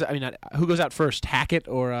 Who goes out first? Hackett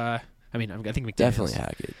or I think McDaniels. Definitely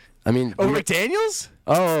Hackett. I mean, Over McDaniels?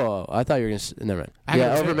 Oh, I thought you were gonna. Never mind. Hackett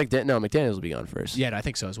Yeah, was over there. McDaniels. No, McDaniels will be gone first. Yeah, I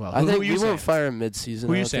think so as well. I Who think are you we saying? won't fire him mid-season.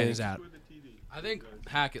 Who are I you don't saying think. is out? I think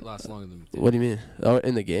Hackett lasts longer than. What do you mean? Oh,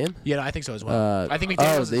 in the game? Yeah, no, I think so as well. I think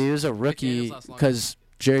McDaniels. They use a rookie McDaniels lasts longer. because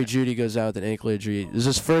Jerry Jeudy goes out with an ankle injury. This is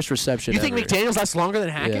his first reception. You think ever. McDaniels lasts longer than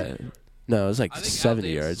Hackett? Yeah. No, it was like I think Al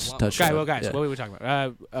 70 Davis is yards. a lot Touchdown. Well, guys, Yeah. what were we talking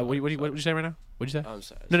about? What did you say right now? What'd you say? I'm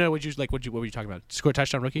sorry. No, what were you talking about? Score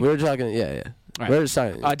touchdown rookie? We were talking. Yeah. All right. We were just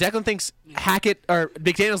talking. Declan thinks Hackett or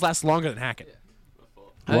McDaniels lasts longer than Hackett.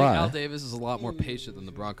 I think Why? Al Davis is a lot more patient than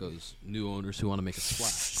the Broncos' new owners who want to make a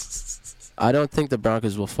splash. I don't think the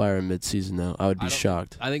Broncos will fire him mid-season though. I would be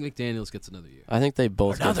shocked. I think McDaniels gets another year. I think they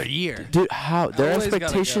both. Another year. Dude, how their Always gotta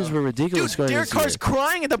expectations go. were ridiculous Dude, going Derek this year. Carr's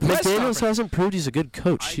crying at the press McDaniels conference. hasn't proved he's a good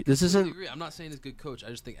coach. I This completely isn't. agree. I'm not saying he's a good coach. I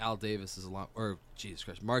just think Al Davis is a lot, or Jesus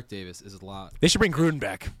Christ, Mark Davis is a lot. They should bring Gruden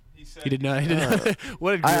back. He did not.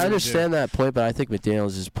 What did Gruden I do? understand that point, but I think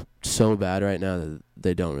McDaniels is so bad right now that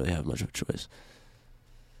they don't really have much of a choice.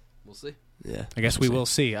 We'll see. Yeah, I guess we will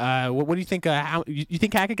see. What do you think? You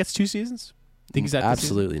think Hackett gets 2 seasons? Think he's at this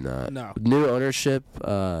season? absolutely not. No. New ownership,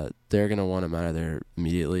 they're gonna want him out of there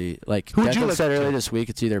immediately. Like Who would you Declan look said to? earlier this week,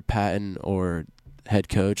 it's either Patton or head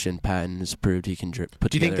coach, and Patton has proved he can put. Do you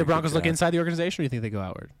think together the a good Broncos look draft. inside the organization, or do you think they go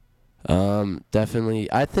outward?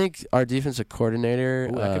 Definitely. I think our defensive coordinator.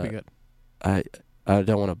 Ooh, that could be good. I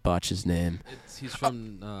don't want to botch his name. He's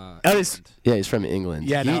from That is- England. Yeah, he's from England.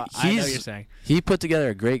 Yeah, no, I know what he's- you're saying. He put together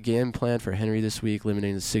a great game plan for Henry this week,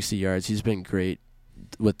 limiting to 60 yards. He's been great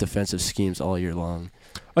with defensive schemes all year long.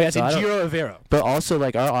 Oh yeah, it's So I don't- Giro Avero. But also,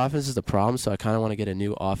 like, our offense is the problem, so I kind of want to get a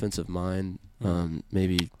new offensive mind.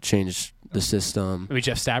 Maybe change the system. Maybe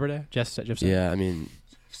Jeff Stabbert. Jeff Stabbert. Yeah, I mean,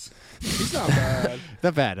 He's not bad.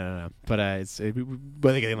 Not bad. I don't know, but what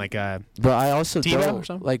are they getting like? but I also Tebow or don't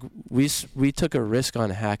something? like we took a risk on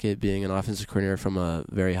Hackett being an offensive coordinator from a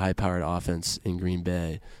very high-powered offense in Green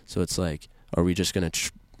Bay. So it's like, are we just gonna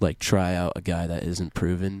try out a guy that isn't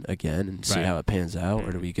proven again and see Right. how it pans out,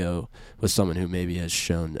 or do we go with someone who maybe has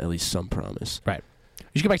shown at least some promise? You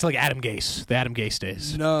should go back to like Adam Gase, the Adam Gase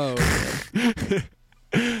days. No.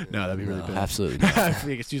 No, that'd be really No, good. absolutely not. I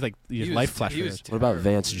think it's used like He was- life flash. he was What about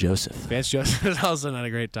Vance Joseph? Vance Joseph is also not a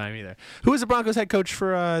great time either. Who was the Broncos head coach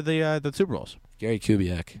for the Super Bowls? Gary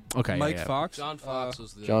Kubiak. Okay, Mike yeah. Fox. John Fox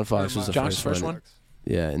was the. John Fox was the John's first one?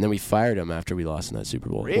 Yeah, and then we fired him after we lost in that Super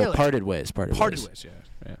Bowl. Really? Well, parted ways. Parted ways.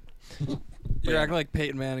 Yeah. You're acting like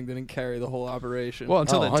Peyton Manning didn't carry the whole operation. Well, Oh,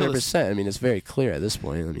 until 100%. I mean, it's very clear at this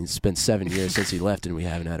point. I mean, it's been 7 years since he left, and we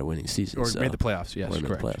haven't had a winning season. or so. made the playoffs. Yes, Or made the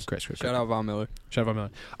correct. playoffs. Correct. Shout out Von Miller. Shout out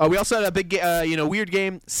Von Miller. We also had a big, weird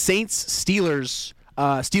game. Saints Steelers.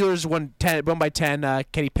 Steelers won by 10.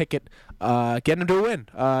 Kenny Pickett getting them to a win.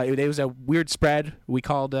 It was a weird spread. We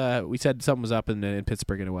said something was up in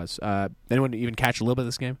Pittsburgh, and it was. Anyone even catch a little bit of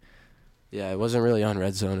this game? Yeah, it wasn't really on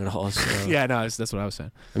red zone at all. So. Yeah, no, that's what I was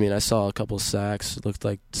saying. I mean, I saw a couple sacks. It looked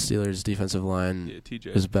like Steelers' defensive line Yeah,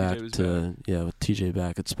 TJ is back was to with TJ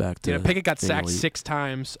back. It's back to. Pickett got being sacked elite. 6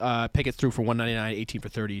 times. Pickett threw for 199, 18 for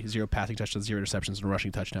 30, 0 passing touchdowns, 0 interceptions, and a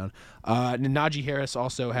rushing touchdown. And Najee Harris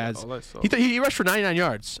also has. All I saw. He rushed for 99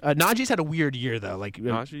 yards. Najee's had a weird year though.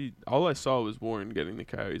 Najee, all I saw was Warren getting the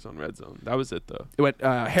carries on red zone. That was it, though. It went.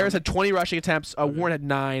 Harris had 20 rushing attempts. Warren had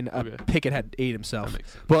 9. Okay. Pickett had 8 himself. That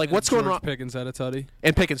makes sense. But like, what's going George wrong? Pickens had a tutty.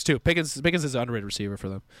 And Pickens too. Pickens is an underrated receiver for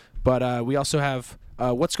them. But we also have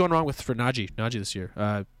what's going wrong for Najee this year.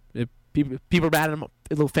 People are bad at him a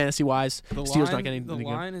little fantasy wise. The Steelers line, not getting the any good.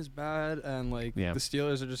 line is bad, and the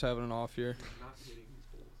Steelers are just having an off year.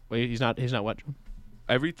 Wait, he's not what?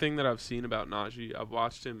 Everything that I've seen about Najee, I've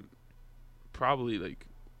watched him probably like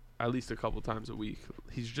at least a couple times a week.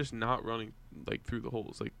 He's just not running like through the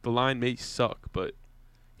holes. Like the line may suck, but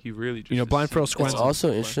he really just Blind Pearl It's Squint. also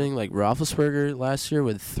interesting. Like Roethlisberger last year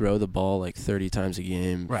would throw the ball like 30 times a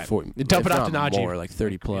game. Right. Dump Dump it out to Najee. More, like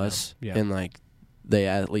 30 plus. Yeah. And like they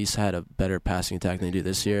at least had a better passing attack than they do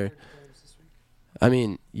this year. I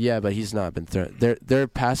mean, yeah, but he's not been thrown. Their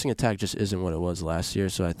passing attack just isn't what it was last year.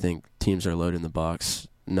 So I think teams are loading the box,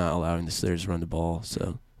 not allowing the Steelers to run the ball.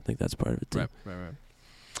 So I think that's part of it too.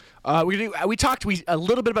 Right. We talked a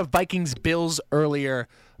little bit about Vikings Bills earlier,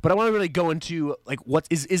 but I want to really go into like what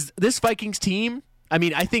is this Vikings team. I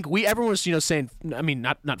mean, I think everyone was saying. I mean,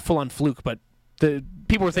 not full on fluke, but the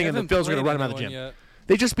people were thinking the Bills were going to run them out of the gym. Yet.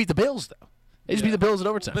 They just beat the Bills though. They just beat the Bills in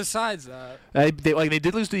overtime. Besides that, they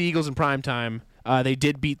did lose to the Eagles in prime time. They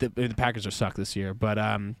did beat the Packers are suck this year, but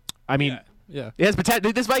I mean, yeah. it has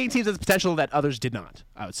this Viking team has the potential that others did not.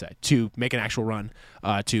 I would say to make an actual run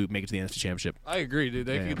to make it to the NFC Championship. I agree, dude.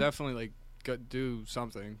 They could definitely do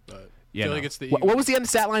something, but I feel like it's the what was the end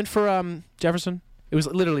stat line for Jefferson? It was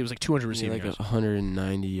literally like 200 receiving like yards.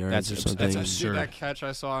 190 yards or something. That's Dude, absurd. that catch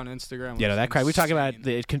I saw on Instagram. Yeah, no, that cry. We talking about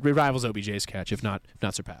insane. it rivals OBJ's catch, if not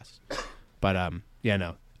surpassed. But yeah,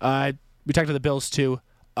 no. We talked to the Bills too.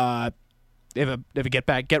 They have a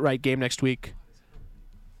get right game next week.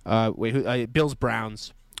 Bills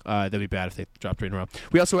Browns. That'd be bad if they drop 3 in a row.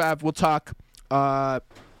 We also we'll talk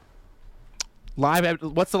live.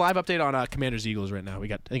 What's the live update on Commanders Eagles right now? I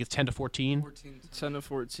think it's 10-14.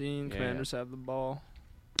 10-14. Commanders have the ball.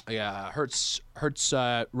 Yeah, Hurts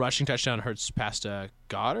rushing touchdown. Hurts past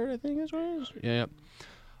Goddard, I think is what it is.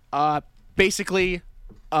 Yeah. Basically,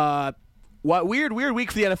 what weird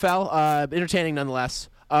week for the NFL. Entertaining nonetheless.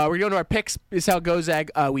 We're going to our picks. This is how it goes, Zag.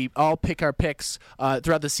 We all pick our picks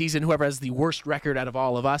throughout the season. Whoever has the worst record out of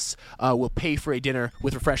all of us will pay for a dinner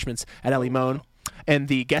with refreshments at El Limon. And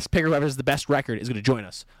the guest picker, whoever has the best record, is going to join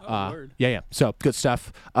us. Word. Yeah. So, good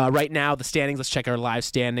stuff. Right now, the standings. Let's check our live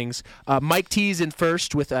standings. Mike T's in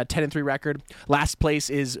first with a 10-3 record. Last place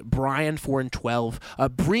is Brian,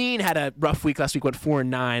 4-12. Breen had a rough week last week, went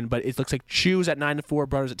 4-9, but it looks like Chew's at 9-4,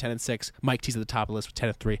 Brothers at 10-6. Mike T's at the top of the list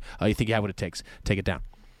with 10-3. You think you have what it takes? Take it down.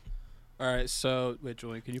 All right, so wait,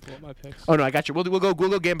 Julian, can you pull up my picks? Oh no, I got you. We'll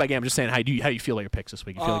go game by game. I'm just saying how you feel about your picks this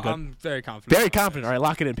week. You feeling good? I'm very confident. Very confident. All right,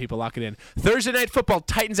 lock it in, people. Lock it in. Thursday night football.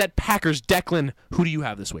 Titans at Packers. Declan, who do you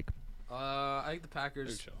have this week? I think the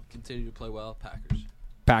Packers continue to play well.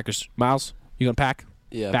 Packers. Miles, you gonna pack?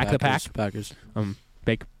 Yeah, Back to the pack? Packers.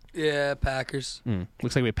 Bake. Yeah, Packers.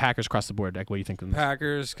 Looks like we have Packers across the board. Deck, what do you think?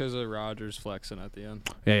 Packers because of Rodgers flexing at the end.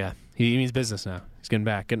 Yeah. He means business now. He's getting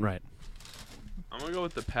back, getting right. I'm going to go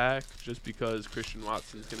with the Pack just because Christian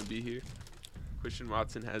Watson is going to be here. Christian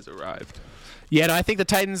Watson has arrived. Yeah, no, I think the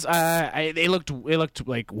Titans. They looked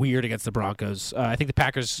like weird against the Broncos. I think the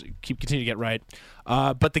Packers continue to get right.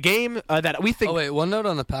 But the game that we think. Oh wait, one note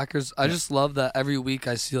on the Packers. I just love that every week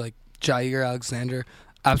I see like Jair Alexander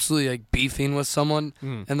absolutely like beefing with someone,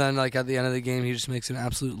 and then like at the end of the game he just makes an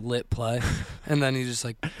absolute lit play, and then he just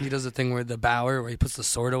like he does the thing where the Bauer where he puts the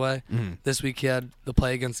sword away. This week he had the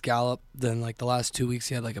play against Gallup. Then like the last 2 weeks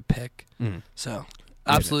he had like a pick. So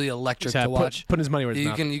absolutely electric to watch. Putting his money where his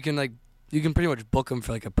mouth. You can pretty much book him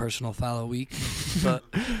for like a personal foul a week, but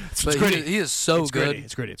he is so good.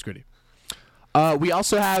 It's gritty. We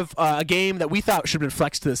also have a game that we thought should have been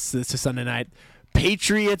flexed to Sunday night.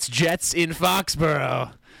 Patriots Jets in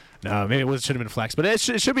Foxborough. No, maybe it should have been flexed, but it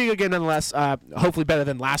should be a good game nonetheless. Hopefully better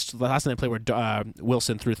than last night play where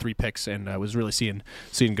Wilson threw 3 picks and was really seeing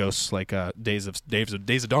ghosts like days of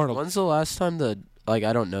Darnold. When's the last time I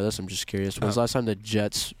don't know this. I'm just curious. When's the last time the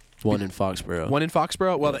Jets won in Foxborough? One in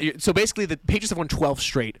Foxborough. Well, so basically the Patriots have won 12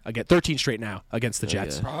 straight, 13 straight now against the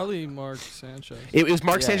Jets. Yeah. Probably Mark Sanchez. It was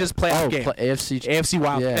Mark Sanchez playoff game. AFC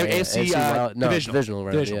Wild. AFC Wild. Divisional,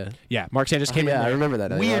 right? Divisional. Yeah, Mark Sanchez came in there. I remember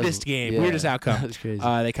that. Weirdest game. Weirdest outcome. That was crazy.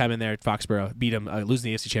 They come in there at Foxborough, beat them,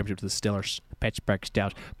 losing the AFC Championship to the Steelers. Pittsburgh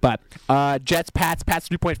Stout. But Jets, Pats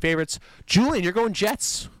 3-point favorites. Julian, you're going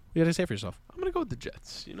Jets. What do you got to say for yourself? I'm going to go with the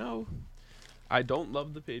Jets. I don't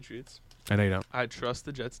love the Patriots. I know you don't. I trust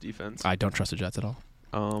the Jets defense. I don't trust the Jets at all.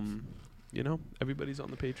 Everybody's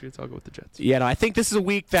on the Patriots. I'll go with the Jets. Yeah, no, I think this is a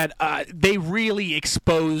week that they really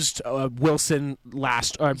exposed Wilson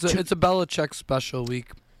last. It's a Belichick special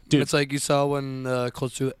week. Dude. It's like you saw when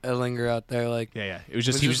Colts threw Ellinger out there. Like Yeah. It was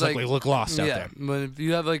just he was like look lost out there. But if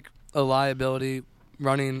you have like a liability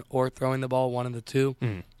running or throwing the ball, one of the two,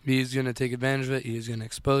 he's going to take advantage of it. He's going to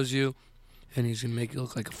expose you. And he's going to make you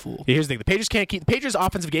look like a fool. Here's the thing. The Patriots'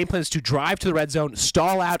 offensive game plan is to drive to the red zone,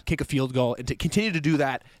 stall out, kick a field goal, and to continue to do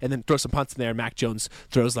that, and then throw some punts in there. Mac Jones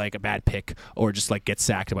throws like a bad pick or just like gets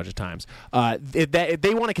sacked a bunch of times. If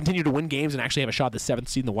they want to continue to win games and actually have a shot at the 7th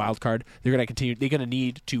seed in the wild card, they're going to continue. They're going to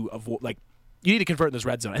need to avoid you need to convert in this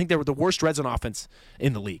red zone. I think they were the worst red zone offense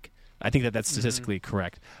in the league. I think that's statistically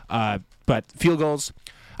correct. But field goals,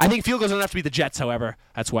 I think field goals don't have to be the Jets. However,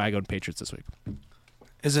 that's why I go to Patriots this week.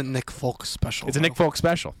 Isn't Nick Folk special? It's a Nick Folk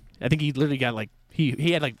special. I think he literally got like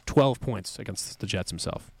He had like 12 points against the Jets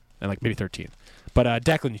himself, and like maybe 13. But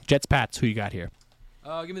Declan, Jets, Pats, who you got here?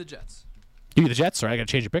 Give me the Jets. Give me the Jets. All right, I got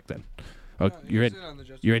to change your pick then. Oh, you're in.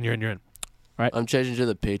 You're in. All right. I'm changing to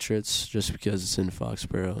the Patriots just because it's in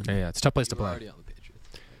Foxborough. Yeah, it's a tough place to You were play. already on the Patriots.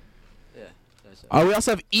 Yeah. We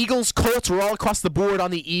also have Eagles, Colts. We're all across the board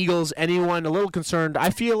on the Eagles. Anyone a little concerned? I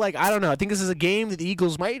feel like, I don't know. I think this is a game that the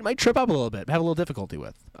Eagles might trip up a little bit, have a little difficulty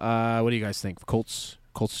with. What do you guys think? Colts,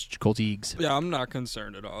 Eags. Yeah, I'm not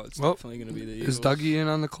concerned at all. It's Well, definitely going to be the Eagles. Is Dougie in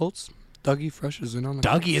on the Colts? Dougie Fresh is in on the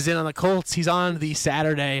Dougie is in on the Colts. He's on the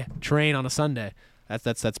Saturday train on a Sunday.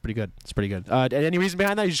 That's pretty good. It's pretty good. Any reason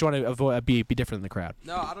behind that? You just want to avoid, be different than the crowd.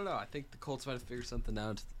 No, I don't know. I think the Colts might have figured something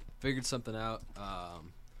out.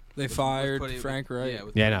 They with fired putting- Frank Wright. Yeah,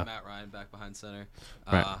 with Yeah, I putting know. Matt Ryan back behind center.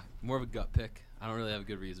 Right. More of a gut pick. I don't really have a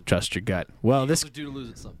good reason. Trust your gut. Well, Eagles this are due to lose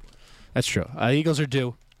at some point. that's true. Eagles are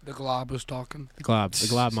due. The Glob was talking. The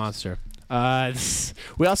Glob monster.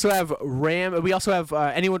 We also have We also have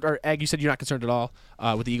anyone or Egg. You said you're not concerned at all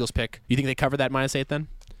with the Eagles pick. You think they cover that -8 then?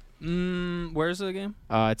 Where's the game?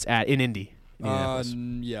 It's in Indy. Indianapolis.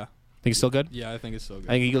 Yeah. Think it's still good? Yeah, I think it's so good.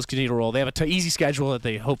 I think Eagles continue to roll. They have a easy schedule that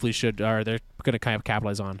they hopefully should, or they're going to kind of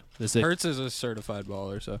capitalize on. This is Hurts is a certified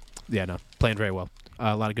baller, so. Yeah, no, playing very well.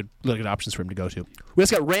 A lot of good options for him to go to. We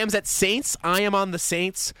also got Rams at Saints. I am on the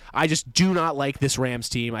Saints. I just do not like this Rams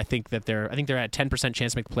team. I think they're at 10%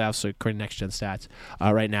 chance to make the playoffs according to Next Gen Stats.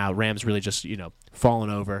 Right now, Rams really just falling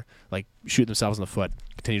over, like shooting themselves in the foot.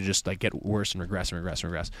 Continue to just like get worse and regress.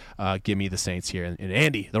 Give me the Saints here, and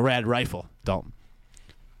Andy, the Red Rifle, Dalton.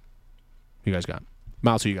 Who you guys got?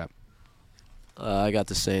 Miles, who you got? I got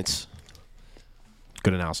the Saints.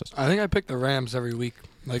 Good analysis. I think I pick the Rams every week.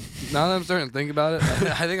 Like now that I'm starting to think about it,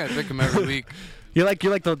 I think I pick them every week. You're like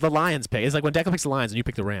the Lions pick. It's like when Declan picks the Lions and you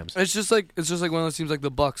pick the Rams. It's just like one of those teams like the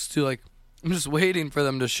Bucks too. Like I'm just waiting for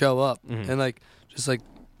them to show up and like just like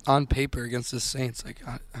on paper against the Saints. Like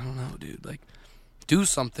I don't know, dude. Like do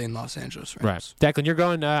something, Los Angeles Rams. Right, Declan, you're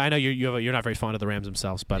going. I know you're not very fond of the Rams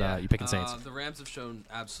themselves, but Yeah. you're picking Saints. The Rams have shown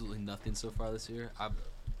absolutely nothing so far this year.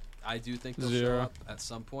 I do think they'll Zero. show up at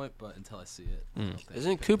some point, but until I see it, I don't think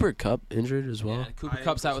Isn't Cooper Kupp injured as well? Yeah, Cooper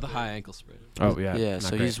Kupp's out with a high ankle sprain. Oh yeah, Yeah, not so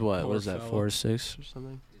great. he's what? Poor What is that? fella. 4 or 6 or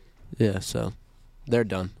something? Yeah, so they're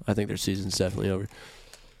done. I think their season's definitely over.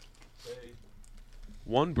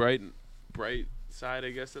 One bright side,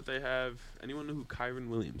 I guess, that they have. Anyone know who Kyron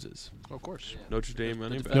Williams is? Of course. Yeah. Notre Dame The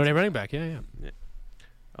running back. defensive- Notre Dame running back.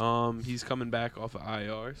 Yeah. He's coming back off of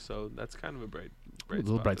IR, so that's kind of a bright A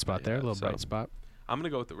little bright that spot they there. A have. little So bright spot. I'm gonna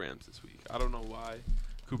go with the Rams this week. I don't know why.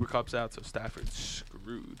 Cooper Kupp's out, so Stafford's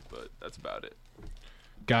screwed, but that's about it.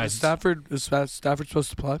 Guys, Is Stafford supposed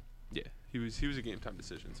to play? Yeah, he was a game time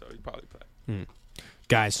decision, so he'd probably play.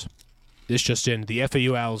 guys, this just in. The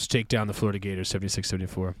FAU Owls take down the Florida Gators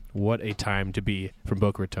 76-74. What a time to be from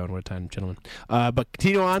Boca Raton. What a time, gentlemen. But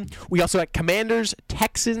continue on. We also got Commanders,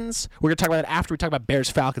 Texans. We're going to talk about that after we talk about Bears,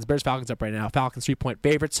 Falcons. Bears, Falcons up right now. Falcons 3-point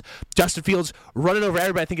favorites. Justin Fields running over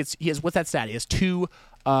everybody. I think he has, what's that stat? He has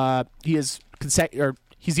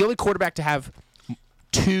he's the only quarterback to have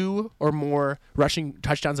 2 or more rushing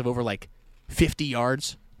touchdowns of over like 50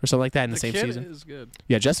 yards or something like that in the same kid season. is good.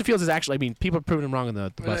 Yeah, Justin Fields is actually, people are proving him wrong in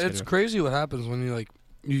the bus. It's crazy what happens when you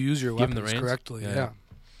use your Give him the weapons reins? correctly. Yeah. Yeah.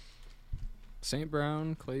 St.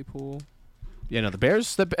 Brown, Claypool. Yeah, no, the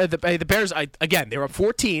Bears. The Bears. Again, they were up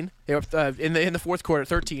 14. They were up, in the fourth quarter,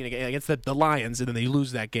 13 against the Lions, and then they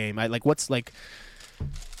lose that game. That's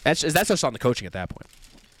just on the coaching at that point.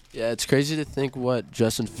 Yeah, it's crazy to think what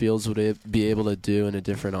Justin Fields would be able to do in a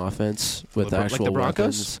different offense with Like actual the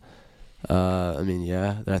Broncos? weapons. I mean,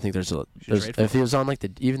 yeah, I think there's trade for if he was on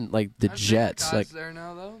the Jets, there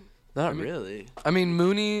now though. not I mean- really. I mean,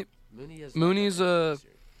 Mooney's Mooney's a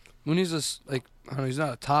I don't know, he's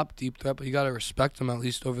not a top deep threat, but you got to respect him at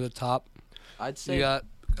least over the top. I'd You say got,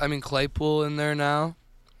 Claypool in there now.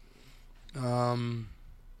 Komet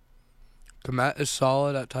is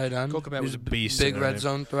solid at tight end. Cole Kmet He's was a beast big in red there.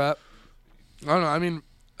 zone threat. I don't know. I mean,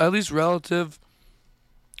 at least relative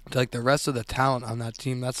to like the rest of the talent on that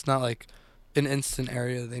team, that's not like an instant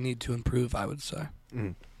area they need to improve. I would say.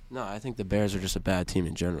 no. I think the Bears are just a bad team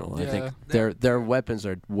in general. I Yeah. think their weapons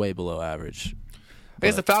are way below average. I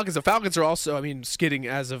guess the Falcons are also, skidding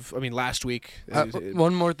as of, last week.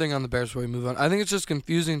 One more thing on the Bears before we move on. I think it's just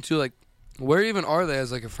confusing too. Like, where even are they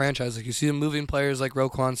as like a franchise? Like, you see them moving players like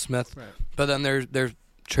Roquan Smith, Right. but then they're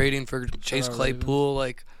trading for Chase Terrell Claypool.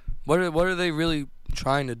 Like, what are they really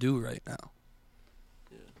trying to do right now?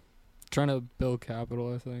 Trying to build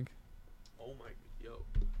capital, I think. Oh my,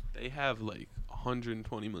 they have like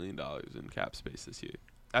 $120 million in cap space this year.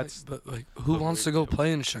 That's, But who the wants to way go to-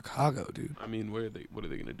 play in Chicago, dude? I mean, what are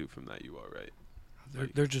they gonna do from that? You are right.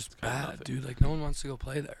 They're just kinda bad, nothing. dude. Like no one wants to go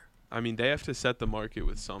play there. I mean, they have to set the market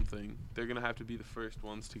with something. They're gonna have to be the first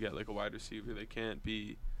ones to get like a wide receiver. They can't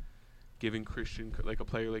be giving like a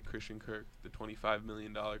player like Christian Kirk the $25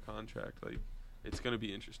 million contract. Like, it's gonna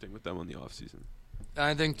be interesting with them on the offseason. And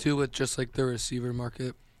I think too with just like the receiver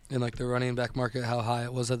market and like the running back market, how high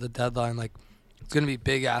it was at the deadline, like it's gonna be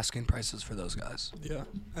big asking prices for those guys. Yeah,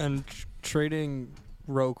 and trading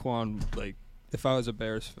Roquan, like if I was a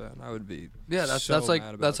Bears fan, I would be. Yeah, that's so that's like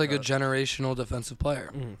mad that's about like a that. generational defensive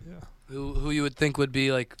player Yeah. who you would think would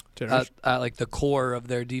be like at like the core of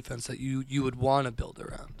their defense that you would want to build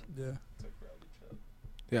around. Yeah.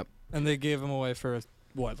 Yep. And they gave him away for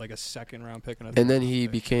like a second round pick And then he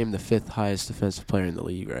became the 5th highest defensive player in the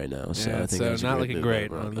league right now. So I think that's a not great looking move great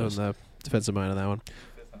by the on Broncos. the defensive mind of that one.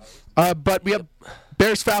 But we have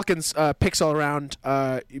Bears Falcons picks all around.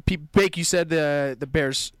 Bake, you said the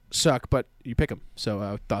Bears suck, but you pick them.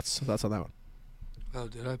 So thoughts on that one? Oh,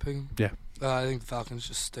 did I pick him? Yeah. I think the Falcons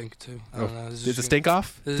just stink too. I don't know. This is Is it just stink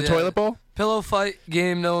off? This The is- toilet bowl? pillow fight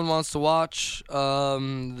game no one wants to watch.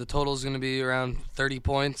 The total's going to be around 30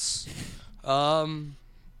 points.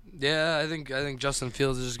 Yeah, I think Justin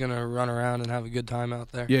Fields is just going to run around and have a good time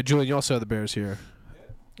out there. Yeah, Julian, you also have the Bears here.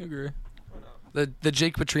 Agree. The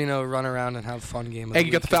Jake Petrino run around and have fun game. of Hey,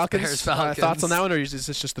 you got the week is Falcons? Bears Falcons. Thoughts on that one, or is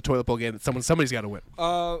this just the toilet bowl game that somebody's got to win?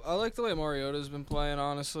 I like the way Mariota's been playing.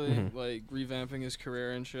 Honestly, Mhm. like revamping his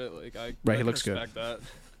career and shit. Like I Right, he can looks good. respect that.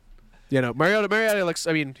 You know, Mariota looks.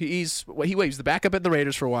 I mean, he's the backup in the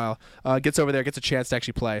Raiders for a while. Gets over there, gets a chance to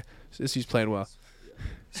actually play. He's playing well.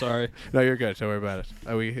 Sorry. No, you're good. Don't worry about it.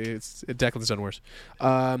 Declan's done worse.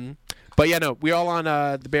 But yeah, no, we're all on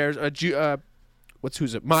the Bears.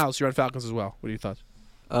 Who's it? Miles, you're on Falcons as well. What are your thoughts?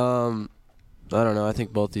 I don't know. I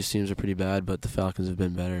think both these teams are pretty bad, but the Falcons have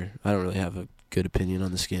been better. I don't really have a good opinion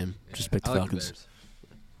on this game. Just pick the I like Falcons. Bears.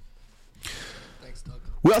 Thanks, Doug.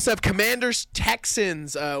 We also have Commanders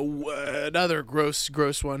Texans. Another gross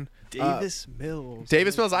one. Davis Mills.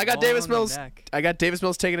 Davis Mills. I got Long Davis on the Mills. neck. I got Davis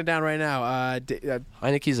Mills taking it down right now.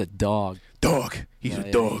 Heineke's a dog. Dog. He's Yeah, a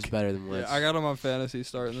yeah, dog. He's better than Wentz. Yeah, I got him on fantasy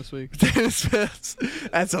starting this week. Davis Mills.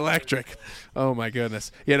 That's electric. Oh my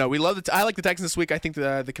goodness. You know, we love it. I like the Texans this week. I think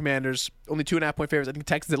the Commanders only 2.5-point favorites. I think the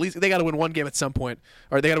Texans at least they got to win one game at some point,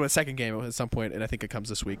 or they got to win a second game at some point, and I think it comes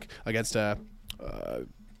this week against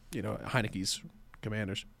Heineke's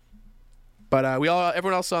Commanders. But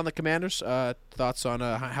everyone else on the Commanders. Thoughts on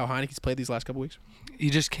how Heineke's played these last couple weeks? You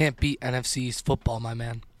just can't beat NFC East football, my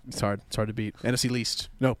man. It's hard. It's hard to beat. NFC Least.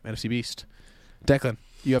 No, NFC Beast. Declan,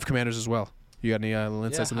 you have Commanders as well. You got any little Yeah,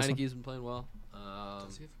 insights on this one? Heinige's been playing well.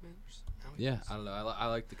 Yeah, I don't know. I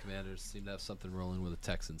like the Commanders. Seem to have something rolling where the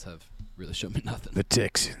Texans have really shown me nothing. The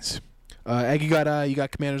Texans. Egg, you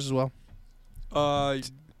got Commanders as well.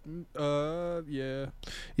 Yeah.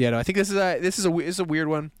 Yeah, no, I think this is a weird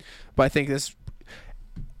one, but I think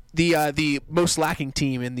the most lacking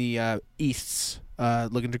team in the Easts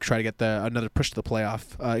looking to try to get another push to the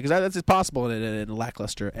playoff because that's possible in a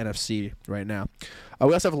lackluster NFC right now.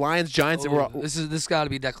 We also have Lions Giants. And we're all, This got to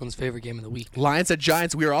be Declan's favorite game of the week. Lions at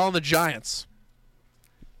Giants. We are all on the Giants.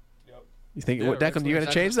 You think Yeah, what, Declan? You gonna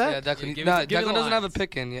change Yeah, that? Declan, give no, me the Declan doesn't have a Lions.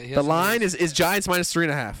 pick in yet. He The hasn't line made his- is Giants minus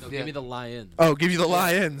 3.5. No, Yeah. give me the Lions. Oh, give you the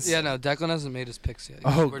Lions. Yeah, no, Declan hasn't made his picks yet.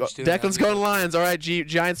 Oh, We're just doing Declan's that. going Lions. All right,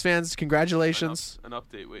 Giants fans, congratulations. An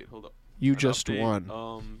update. Wait, hold up. You An just update.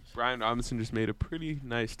 won. Brian Robinson just made a pretty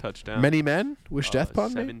nice touchdown. Many men wish death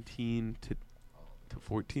upon me. 17 to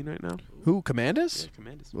 14 right now. Who? Commanders? Yeah,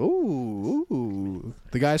 Commanders. Ooh,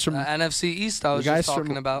 the guys from NFC East I was the guys just talking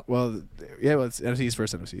from about. Well, yeah, well, it's NFC East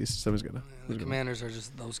versus NFC East. Someone's gonna. The Commanders are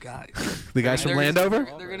just those guys. The guys from They're just- Landover.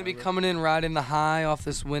 They're going to be coming in riding the high off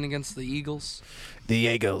this win against the Eagles. The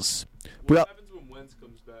Eagles. What Well, happens when Wentz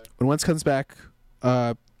comes back? when Wentz comes back,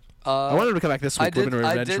 I wanted him to come back this week. We're gonna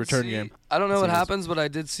revenge return see, game. I don't know what Seems- happens, but I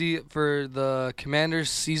did see for the Commanders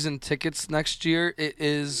season tickets next year. It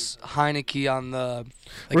is Heineke on the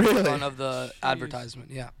Really? front of the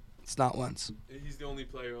advertisement. Yeah, it's not Wentz. He's the only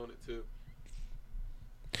player on it too.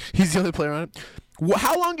 He's the only player on it.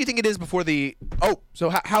 How long do you think it is before the? Oh,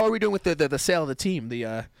 so how are we doing with the sale of the team?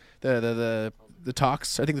 The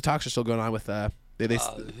talks. I think the talks are still going on with They're going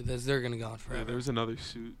to go on Yeah, forever. there was another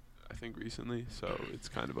suit, I think, recently, so it's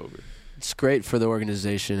kind of over. It's great for the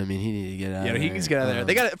organization. I mean, he needs to get out. Yeah, of he there. needs to get out of there.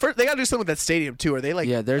 They got to do something with that stadium too. Are they like?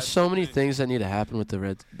 yeah, there's so many things that need to happen with the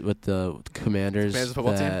Commanders Commanders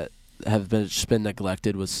football team? that have been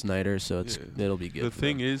neglected with Snyder. So it'll be good. The for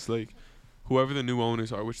thing them. is, like, whoever the new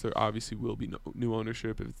owners are, which there obviously will be new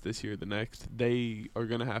ownership if it's this year or the next, they are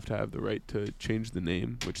going to have the right to change the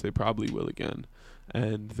name, which they probably will again.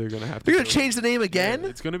 And they're going to have to... They're going to change the name again? Yeah,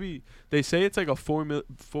 it's going to be... They say it's like a $4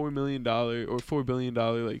 million or $4 billion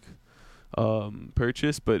like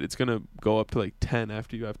purchase, but it's going to go up to like 10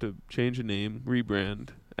 after you have to change a name, rebrand,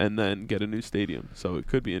 and then get a new stadium. So it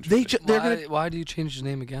could be interesting. Why do you change the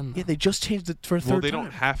name again? Yeah, they just changed it for a third time. Well, they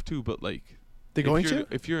don't have to, but like... They're going to?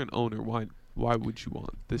 If you're an owner, why would you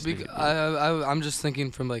want this? I'm just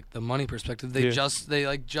thinking from like the money perspective. They just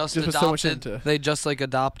adopted. So much into. They just like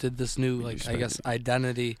adopted this new I guess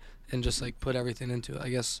identity and just like put everything into it. I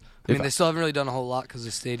guess. I mean, they still haven't really done a whole lot because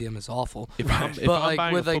the stadium is awful. If but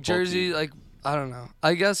like with like Jersey, team. Like I don't know.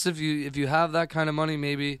 I guess if you have that kind of money,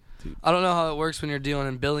 maybe. Dude. I don't know how it works when you're dealing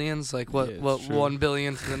in billions. Like what 1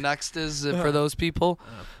 billion to the next is for those people.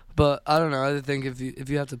 But I don't know. I think if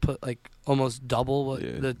you have to put like almost double what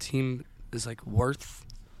the team is like worth,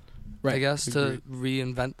 I guess to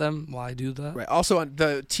reinvent them, why do that? Right. Also, on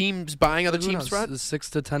the teams buying other teams' front, the 6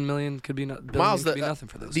 to 10 million could be Miles, could be nothing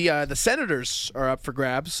for this. The Senators are up for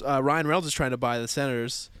grabs. Ryan Reynolds is trying to buy the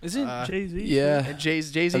Senators. Isn't Jay-Z? Yeah, and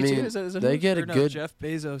Jay-Z I mean, too. Is that they get a good Jeff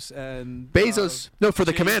Bezos and no, for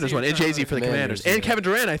the Jay-Z Commanders one, and Jay-Z for the Commanders, and yeah. Kevin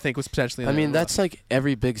Durant I think was potentially. I mean, that's like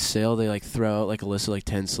every big sale they like throw out like a list of like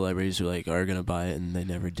 10 celebrities who like are gonna buy it and they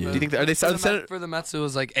never do. Do you think are they for the Mets? It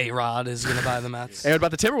was like A-Rod is gonna buy the Mets. And about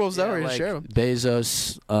the Timberwolves though, or you like share them?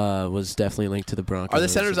 Bezos was definitely linked to the Broncos. Are the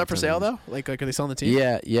Senators up for sale though? Like are they selling the team?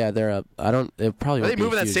 Yeah, they're up. I don't. It probably. Are they won't be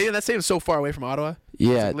moving that huge. stadium? That stadium's so far away from Ottawa.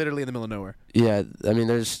 Yeah, it's like literally in the middle of nowhere. Yeah, I mean,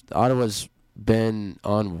 Ottawa's been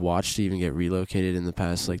on watch to even get relocated in the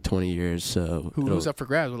past like 20 years. So who's up for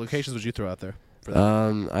grabs? What locations would you throw out there? For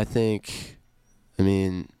that? I think. I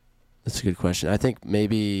mean, that's a good question. I think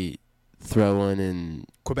maybe throw one in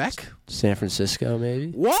Quebec, San Francisco,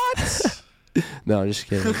 maybe. What? No, I'm just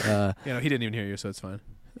kidding. He didn't even hear you, so it's fine.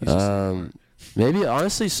 Maybe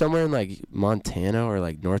honestly somewhere in like Montana or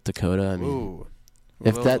like North Dakota. I mean, ooh.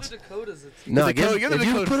 If that's no, if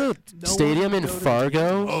you put a stadium in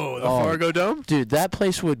Fargo, the Fargo Dome, dude, that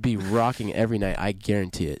place would be rocking every night. I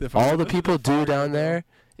guarantee it. All the people do down there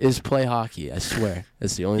is play hockey. I swear,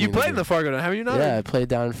 that's the only. You thing played in the Fargo Dome, haven't you? Not? Yeah, I played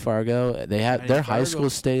down in Fargo. They have their high school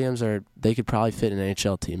stadiums they could probably fit an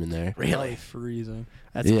NHL team in there. Really? Freezing.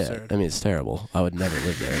 That's absurd. I mean, it's terrible. I would never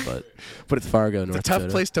live there, but it's Fargo, North Dakota. It's a tough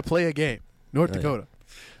place to play a game, North Dakota.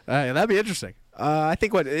 That'd be interesting. I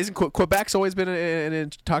think Quebec's always been in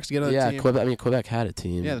talks to get on a team. Quebec had a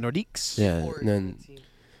team. Yeah, the Nordiques. Yeah, and then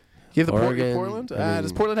you have the Oregon, Portland.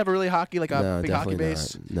 Does Portland have a really big hockey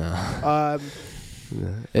base? No.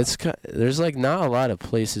 There's like not a lot of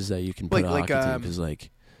places that you can put a hockey team because like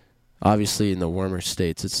obviously in the warmer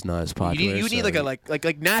states it's not as popular. You need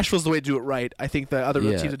like Nashville's the way to do it right. I think the other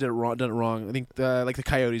teams that did it wrong. I think the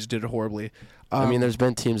Coyotes did it horribly. I mean, there's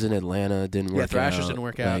been teams in Atlanta didn't work out. Yeah, Thrashers didn't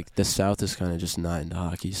work out. Like the South is kind of just not into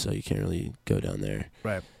hockey, so you can't really go down there.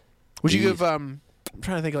 Right. Would you give? I'm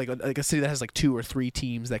trying to think like a city that has like 2 or 3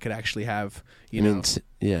 teams that could actually have.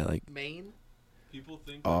 Like Maine. People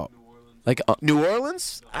think New Orleans. Like New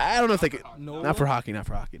Orleans? I don't know if they could. No. Not for hockey.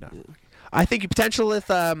 I think potential with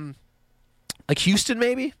like Houston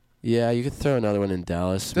maybe. Yeah, you could throw another one in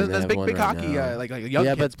Dallas. There's big hockey, like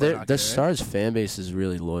young kids. But the Stars fan base is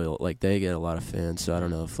really loyal. Like they get a lot of fans, so I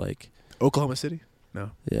don't know if like Oklahoma City.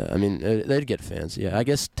 No. Yeah, I mean they'd get fans. Yeah, I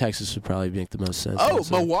guess Texas would probably make the most sense. Oh,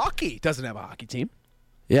 also. Milwaukee doesn't have a hockey team.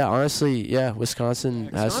 Yeah, honestly, Wisconsin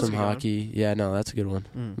has some Wisconsin hockey. Yeah, no, that's a good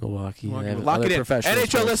one. Milwaukee. They have Lock other it in. professional NHL,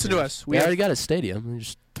 sports listen to teams. us. We already got a stadium. We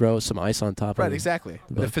just throw some ice on top of it. Right, exactly.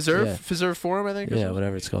 The But, Fiserv Forum, I think. Yeah,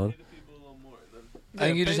 whatever it's called. I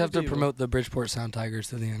think you just have to promote the Bridgeport Sound Tigers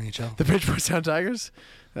to the NHL. The Bridgeport Sound Tigers.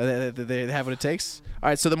 They have what it takes. All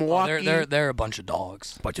right, so the Milwaukee. They're a bunch of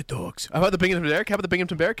dogs. Bunch of dogs. How about the Binghamton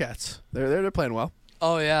Bearcats? They're playing well.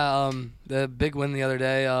 Oh yeah, the big win the other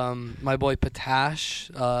day. My boy Patash,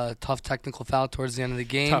 tough technical foul towards the end of the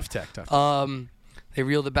game. Tough tech. They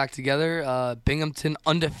reeled it back together. Binghamton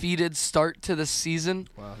undefeated start to the season.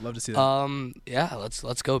 Wow, love to see that. Yeah,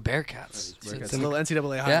 let's go Bearcats. It's a little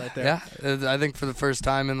NCAA highlight there. Yeah. I think for the first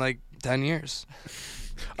time in like 10 years.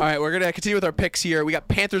 All right, we're gonna continue with our picks here. We got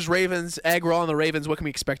Panthers, Ravens. Egg roll on the Ravens. What can we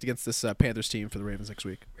expect against this Panthers team for the Ravens next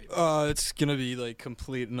week? It's gonna be like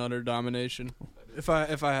complete and utter domination. If I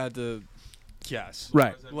had to guess,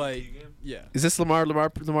 Right. Like, yeah. Is this Lamar?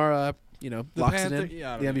 Locks it in.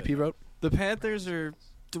 Yeah, The MVP vote. The Panthers are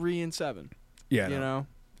 3-7. Yeah, you know.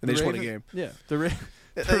 and they just won a Raven- game. Yeah,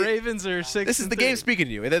 The Ravens are 6. This is the game speaking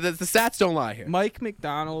to you. The stats don't lie here. Mike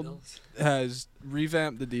McDonald has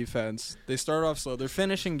revamped the defense. They start off slow. They're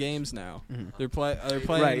finishing games now. They're playing.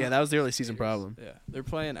 Right, yeah, that was the early season problem. Yeah, they're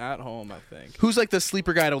playing at home, I think. Who's like the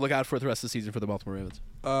sleeper guy to look out for the rest of the season for the Baltimore Ravens?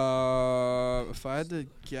 If I had to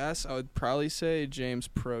guess, I would probably say James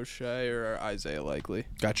Prochet or Isaiah Likely.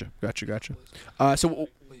 Gotcha.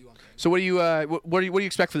 So what do you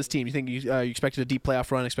expect for this team? You think you expected a deep playoff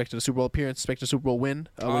run, expected a Super Bowl appearance, expected a Super Bowl win?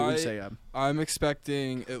 What would you say? I'm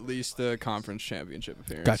expecting at least a conference championship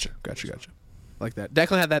appearance. Gotcha. Like that.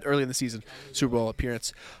 Declan had that early in the season, Super Bowl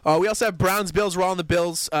appearance. We also have Browns, Bills. We're all on the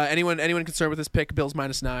Bills. Anyone concerned with this pick? Bills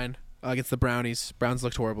 -9 against the Brownies. Browns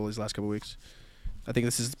looked horrible these last couple weeks. I think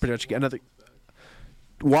this is pretty much another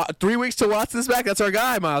 3 weeks till Watson's back. That's our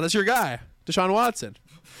guy, Miles. That's your guy, Deshaun Watson.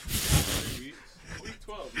 Week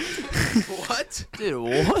 12. What? Dude,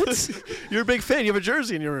 what? You're a big fan. You have a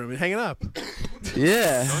jersey in your room, hanging up.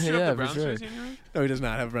 Yeah, Don't you have yeah, the for Browns sure. jersey in your room? No, he does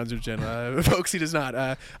not have a Browns jersey. Folks, he does not.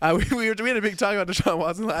 We had a big talk about Deshaun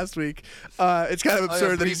Watson last week. It's kind of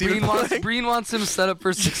absurd that he's even playing. Breen wants him set up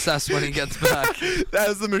for success when he gets back. That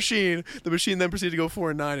was the machine. The machine then proceeded to go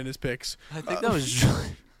 4-9 in his picks. I think that was.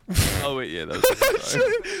 Oh wait, yeah, that was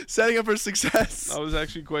sorry. Setting up for success. I was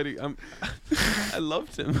actually quite. I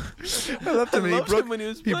loved him. I loved him. I He loved broke. him when he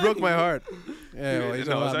was He playing. broke my heart. Yeah, well, he's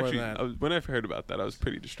No, a I was lot more actually. than that. When I heard about that, I was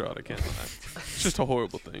pretty distraught. I can't lie. It's just a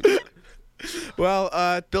horrible thing.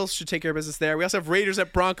 Well, Bills should take care of business there. We also have Raiders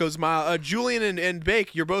at Broncos. Julian and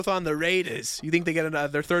Bake, you're both on the Raiders. You think they get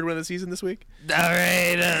their third win of the season this week? The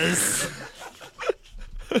Raiders.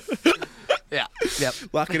 Yeah. Yep.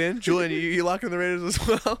 Lock it in. Julian, you lock in the Raiders as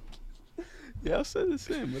well? Yeah, I'll say the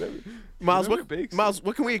same. Whatever. Miles, Whatever Bake Miles,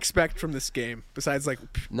 what can we expect from this game besides like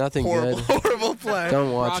Nothing horrible, good. horrible play?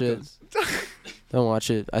 Don't watch it. Broncos. Don't watch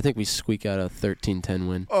it. I think we squeak out a 13-10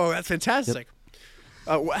 win. Oh, that's fantastic.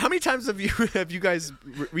 How many times have you guys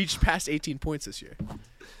reached past 18 points this year?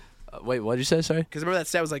 Wait, what did you say? Sorry. Because remember that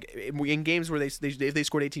stat was like in games where if they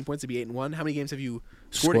scored 18 points, it'd be 8-1. How many games have you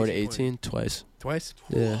scored 18 twice. Twice.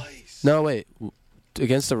 Yeah. No, wait.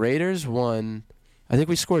 Against the Raiders, one. I think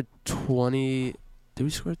we scored 20. Did we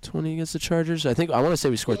score 20 against the Chargers? I want to say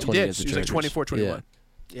we scored 20 against the It was Chargers. like 24-21.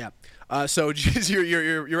 Yeah. So just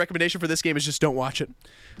your recommendation for this game is just don't watch it.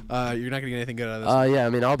 You're not gonna get anything good out of this. Yeah, I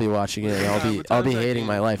mean, I'll be watching it. And What I'll be time's that hating game?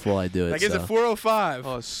 my life while I do it. That game's so. at 4:05.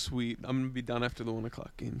 Oh, sweet. I'm gonna be done after the 1:00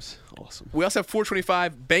 games. Awesome. We also have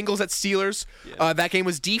 4:25. Bengals at Steelers. Yeah. That game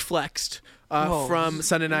was deflexed from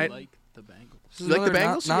Sunday night. Like the Bengals. You like the Another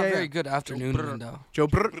Bengals? Not Yeah, very yeah. good afternoon window. Joe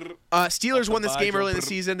Brr. Steelers won this Bye, game Joe early in the Brr.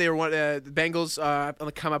 season. They were the Bengals on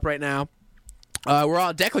the come up right now. We're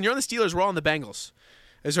all Declan. You're on the Steelers. We're all on the Bengals.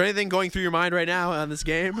 Is there anything going through your mind right now on this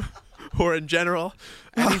game, or in general?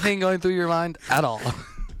 Anything going through your mind at all?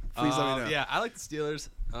 Please let me know. Yeah, I like the Steelers.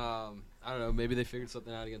 I don't know. Maybe they figured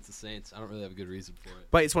something out against the Saints. I don't really have a good reason for it.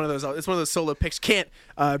 But it's one of those. It's one of those solo picks. Can't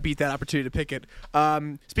beat that opportunity to pick it.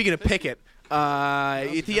 Speaking of Pickett,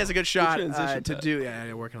 if he has a good shot transition to to do.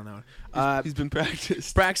 Yeah, working on that one. He's been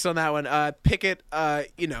practiced. Practice on that one. Pickett,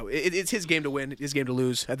 it's his game to win, his game to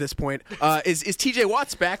lose at this point. Is TJ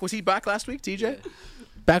Watts back? Was he back last week, TJ? Yeah.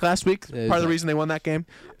 Back last week? Yeah, he's Part of the back. reason they won that game.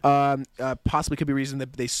 Possibly could be reason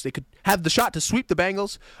that they could have the shot to sweep the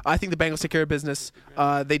Bengals. I think the Bengals take care of business.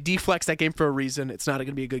 They deflex that game for a reason. It's not going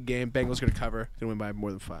to be a good game. Bengals going to cover. Going to win by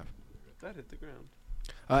more than 5. That hit the ground.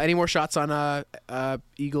 Any more shots on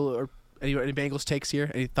Eagle or any Bengals takes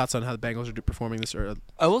here? Any thoughts on how the Bengals are performing this? Or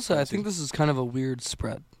I will say, I think this is kind of a weird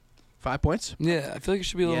spread. 5 points? Yeah, I feel like it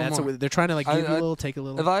should be a little Yeah, more. they're trying to like I- give you a I- little, take a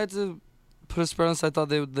little. If I had to put a spread on this, I thought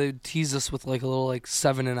they'd tease us with like a little like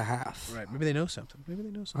 7.5. Right. Maybe they know something. I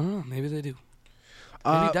don't know. Maybe they do.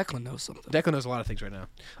 Uh, Maybe Declan knows something. Declan knows a lot of things right now.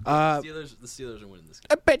 The Steelers are winning this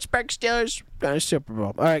game. Pittsburgh Steelers Super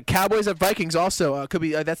Bowl. All right, Cowboys at Vikings also could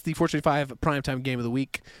be. That's the 4:25 primetime game of the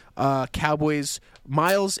week. Cowboys,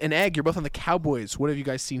 Miles and Egg. You're both on the Cowboys. What have you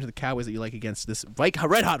guys seen to the Cowboys that you like against this red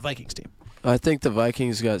hot Vikings team? I think the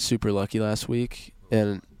Vikings got super lucky last week,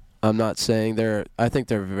 and I'm not saying I think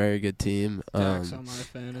they're a very good team. Dak's on my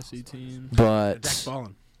fantasy team. Dak But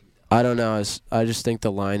balling. I don't know. I just think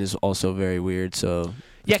the line is also very weird. So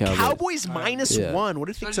Yeah, Cowboys. Cowboys minus Yeah. 1. What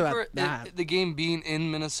do you think Especially about for that? the game being in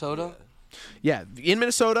Minnesota. Yeah, in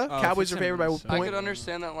Minnesota, Oh, if Cowboys it's are in favored by a Minnesota. I point. could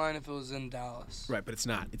understand that line if it was in Dallas. Right, but it's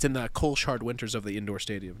not. It's in the cold, hard winters of the indoor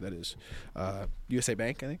stadium. That is USA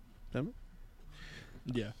Bank, I think. Remember?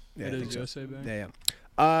 Yeah, Yeah, I it think is so. USA Bank. Yeah.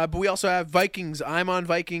 But we also have Vikings. I'm on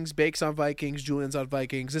Vikings. Bake's on Vikings. Julian's on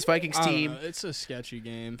Vikings. This Vikings I don't team, know, it's a sketchy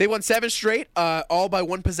game. they won 7 straight, all by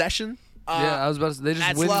 1 possession. Yeah, I was about to say, they just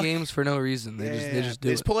that's win luck. games for no reason. They just do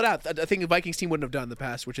it. pull it out. I think the Vikings team wouldn't have done the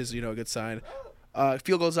pass, which is a good sign.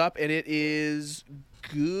 Field goes up, and it is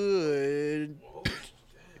good.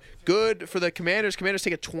 Good for the Commanders. Commanders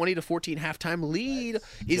take a 20-14 halftime lead.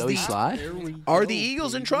 Joey Sly? Are the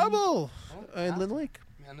Eagles in trouble in Lynn Lake?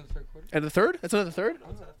 End of the third quarter. And the third? That's another third?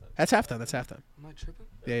 That's halftime. That's halftime. Am I tripping?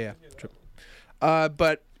 Yeah. Triple.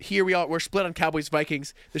 But here we're split on Cowboys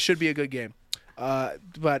Vikings. This should be a good game.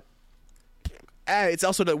 But it's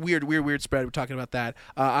also the weird spread. We're talking about that.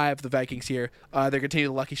 I have the Vikings here. They're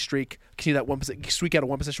continuing the lucky streak. Continue that streak out a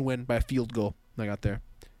 1-possession win by a field goal. I got there.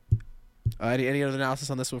 Any other analysis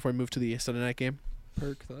on this before we move to the Sunday night game?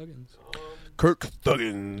 Kirk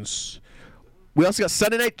Thuggins. We also got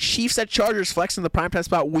Sunday night Chiefs at Chargers flexing the primetime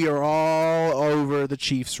spot. We are all over the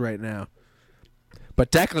Chiefs right now.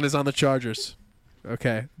 But Declan is on the Chargers.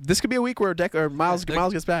 Okay. This could be a week where Miles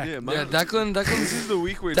gets back. Yeah, Declan's This is the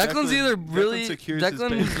week where Declan's either really secures his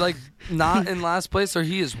Declan's base. like not in last place or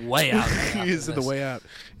he is way out. He is in the way out.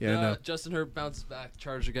 Yeah, I know. Justin Herbert bounces back.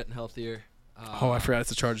 Chargers are getting healthier. I forgot it's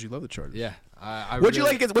the Chargers. You love the Chargers. Yeah. What'd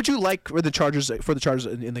you like for the Chargers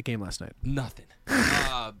in the game last night? Nothing.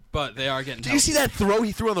 But they are getting. Did you see that throw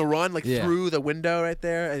he threw on the run, Yeah. through the window right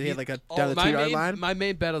there, and he had like a down the 2-yard line? My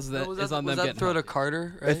main bet is on Was them that getting throw to healthy.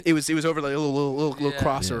 Carter? Right? It was over like a little Yeah.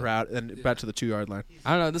 crosser Yeah. route and back to the 2-yard line.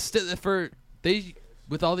 I don't know.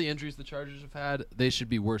 With all the injuries the Chargers have had, they should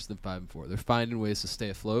be worse than 5-4. They're finding ways to stay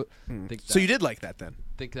afloat. So you did like that then?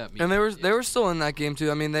 Think that means. And they were still in that game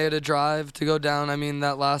too. I mean, they had a drive to go down. I mean,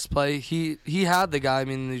 that last play, he had the guy. I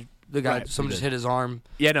mean, the guy. Right. Someone just hit his arm.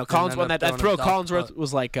 Yeah, no. Collins ended won up that throwing throw. him down, Collinsworth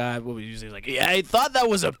was like, what was he usually like? Yeah, I thought that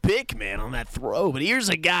was a pick, man, on that throw. But here's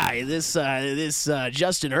a guy, this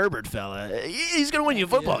Justin Herbert fella. He's gonna win you a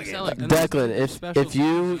football game. sound like- Declan, if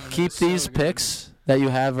you keep these picks that you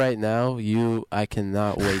have right now, I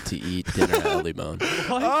cannot wait to eat dinner at El Limon.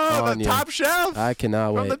 Oh, On the you. top shelf I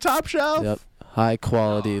cannot from the wait. top shelf. Yep, high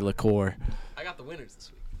quality liqueur. I got the winners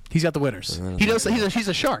this week. He's got the winners. He knows. He's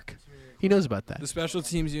a shark. He knows about that. The special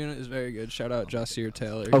teams unit is very good. Shout out Jasier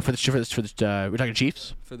Taylor Oh, for the we're talking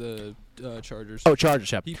Chiefs. for the Chargers. Oh,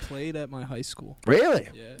 Chargers. Yep. He played at my high school. Really?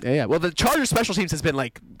 Yeah. Yeah. Well, the Chargers special teams has been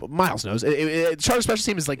like Miles knows. Chargers special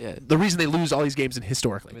team is like the reason they lose all these games I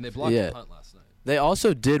historically. mean, they blocked Yeah. the punt last night. They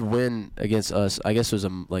also did win against us. I guess it was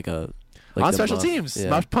On the special muff. teams, Yeah.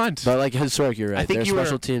 muff punt. But like historic, you're right. I think Their you were-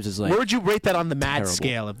 special teams is like Where would you rate that on the mad terrible.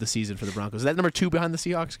 scale of the season for the Broncos? Is that number 2 behind the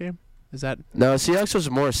Seahawks game? Is that? no. Seahawks was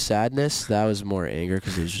more sadness. That was more anger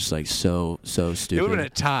because it was just like so It would have been a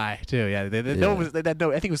stupid. tie too. Yeah. No one was. I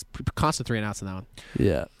think it was constant 3 and outs in that one.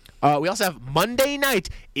 Yeah. We also have Monday night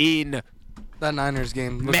in That Niners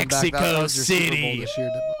game. Looking back, Mexico that was your Super Bowl City. this year.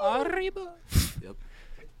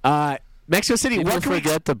 Mexico City. People What can we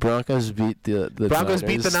forget the Broncos beat the Broncos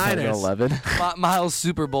beat the Niners. 10-11. Miles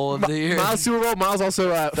Super Bowl of the year. Miles Super Bowl. Miles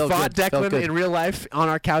also Felt fought good, felt Declan good. in real life on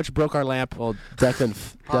our couch, broke our lamp. Well, Declan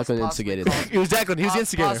Possibly instigated caused- that. It was Declan. He was the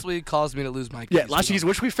instigator. Possibly caused me to lose my keys. Yeah, last keys,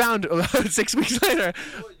 which we found about 6 weeks later.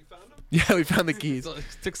 Yeah, we found the keys. So it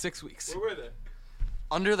took 6 weeks. Where were they?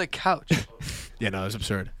 Under the couch. Yeah, no, it was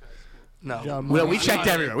absurd. No. Well, we checked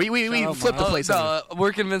everywhere. We flipped the place. No,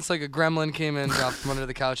 we're convinced like a gremlin came in, dropped from under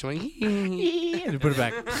the couch, and went. And put it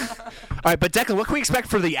back. All right, but Declan, what can we expect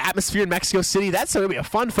for the atmosphere in Mexico City? That's going to be a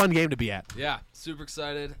fun game to be at. Yeah, super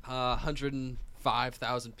excited.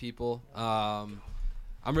 105,000 people. I'm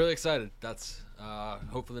really excited. That's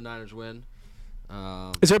hopefully the Niners win.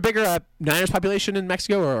 Is there a bigger Niners population in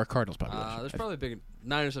Mexico or a Cardinals population? There's probably a bigger.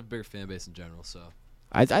 Niners have a bigger fan base in general, so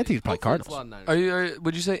I think it's probably hopefully it's a lot Cardinals. of Niners.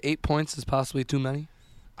 Would you say 8 points is possibly too many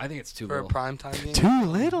I think it's too for a little. prime time game? Too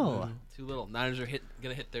little. Too little. Niners are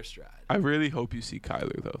gonna hit their stride. I really hope you see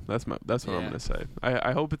Kyler though. That's what I'm Yeah. gonna say.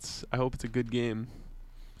 I hope it's a good game.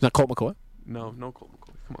 Is that Colt McCoy? No Colt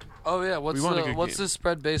McCoy. Come on. Oh yeah, what's want a good what's game. the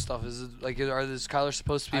spread based off? Is it like is Kyler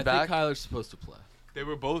supposed to be I back? think Kyler's supposed to play. They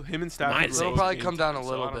were both him and Stafford. Niners. were It'll both probably game come down a time, so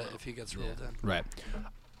little I don't bit know. if he gets rolled in. Right.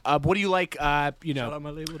 What do you like? Shout out my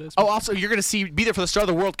label this Oh, week. also you're going to be there for the start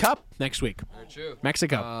of the World Cup next week, Very true.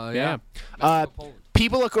 Mexico. Yeah. Uh, Mexico, Poland.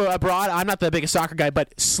 people look abroad. I'm not the biggest soccer guy,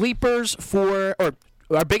 but sleepers for or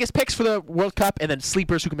our biggest picks for the World Cup, and then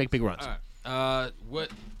sleepers who can make big runs. All right. What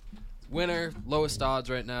winner lowest odds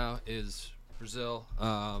right now is Brazil.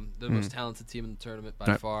 The most talented team in the tournament by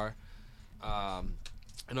Right. far.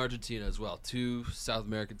 And Argentina as well. 2 South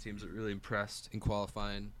American teams that really impressed in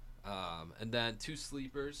qualifying. And then 2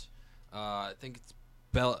 sleepers. I think it's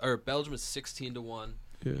Belgium is 16-1.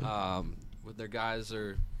 Yeah. When their guys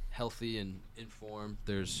are healthy and in form,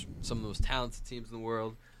 there's some of the most talented teams in the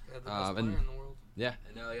world. Yeah, the best player in the Yeah,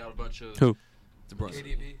 and now they got a bunch of Who? De Bruyne.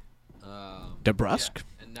 KDB. DeBrusque,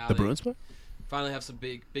 Yeah. And now the they Bruins player. finally have some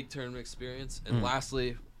big tournament experience. And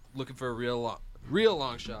lastly, looking for a real real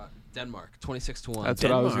long shot. Denmark, 26-1. That's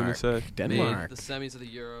what I was gonna say. Denmark. Made the semis of the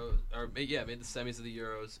Euros, made the semis of the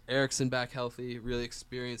Euros. Eriksson back healthy, really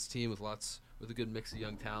experienced team with a good mix of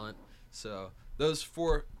young talent. So those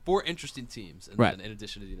four interesting teams, and Right. then in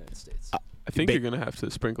addition to the United States. I think you're gonna have to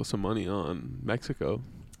sprinkle some money on Mexico.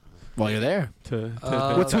 While you're there, To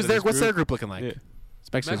What's- what's their group looking like? Yeah.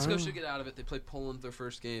 It's Mexico's- Mexico should get out of it. They played Poland their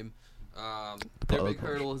first game. Their Poland. big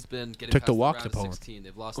hurdle has been getting Took past the walk round to of Poland. 16.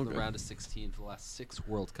 They've lost in the round of 16 for the last 6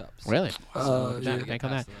 World Cups. Really? Uh, they yeah. gotta get Bank on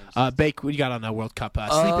past that. the round of Bake, what you got on the World Cup?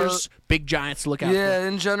 Sleepers, big giants to look out Yeah,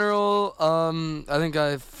 in general, I think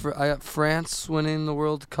I got France winning the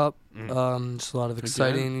World Cup. Mm. Just a lot of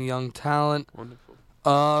exciting young talent. Wonderful.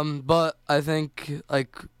 But I think,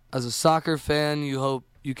 like, as a soccer fan, you hope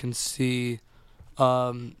you can see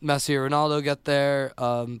Messi or Ronaldo get there.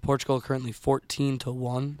 Portugal currently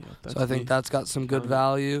 14-1, Yeah, so I think that's got some good Count it.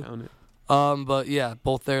 value. Count it. But yeah,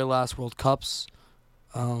 both their last World Cups.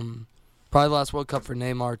 Probably the last World Cup for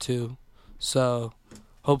Neymar too. So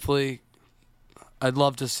hopefully, I'd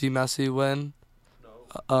love to see Messi win.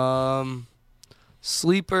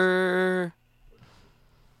 Sleeper.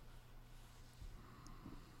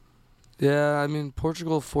 Yeah, I mean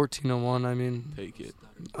Portugal 14-1. I mean, Take it.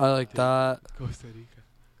 I like that. Costa Rica.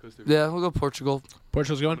 Costa Rica. Yeah, we'll go Portugal.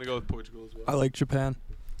 Portugal's I'm going. gonna go with Portugal as well. I like Japan.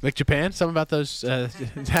 Like Japan? Something about those.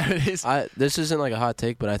 This isn't like a hot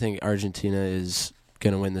take, but I think Argentina is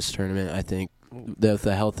going to win this tournament. I think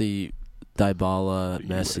the healthy Dybala, The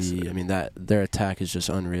Messi, USA. I mean that their attack is just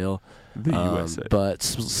unreal. The USA. But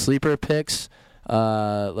sleeper picks,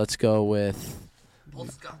 let's go with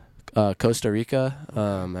Costa Rica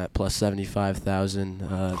at plus 75,000.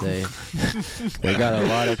 They got a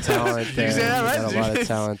lot of talent Did there. you say that right? They got a lot of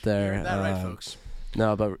talent there. that right, folks.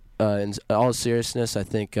 No, but in all seriousness, I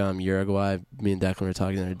think Uruguay. Me and Declan were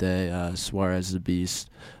talking the other day. Suarez is a beast.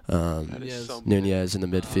 That is Nunez. some Nunez in the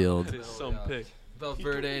That midfield. is some pick.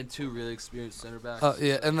 Valverde and 2 really experienced center backs.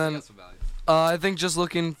 Yeah, and They then- got some value. I think just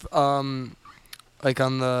looking like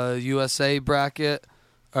on the USA bracket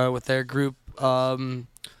with their group,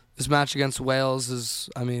 this match against Wales is,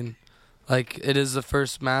 I mean, like it is the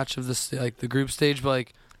first match of this like the group stage, but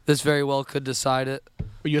like this very well could decide it.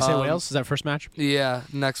 USA Um, Wales is that first match? Yeah,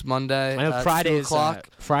 next Monday. I know at Friday 2 is o'clock.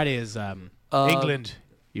 England,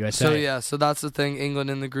 USA. So yeah, so that's the thing. England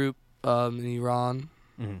in the group, and Iran.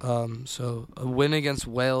 Mhm. So a win against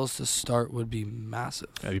Wales to start would be massive.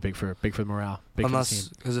 That'd be big for the morale. Big for the Unless team.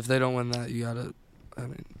 because if they don't win that, you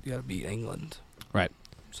gotta beat England.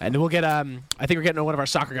 And then we'll get. I think we're getting one of our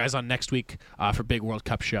soccer guys on next week for big World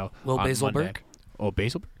Cup show. Will on Basilberg? Monday. Oh,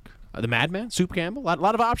 Basilberg. The Madman, Soup Campbell. A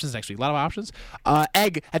lot of options next week. A lot of options.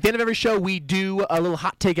 Egg. At the end of every show, we do a little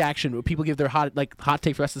hot take action where people give their hot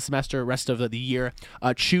take for the rest of the semester, rest of the year.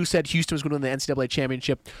 Chu said Houston was going to win the NCAA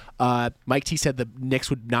championship. Mike T said the Knicks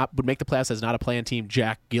would make the playoffs as not a play-in team.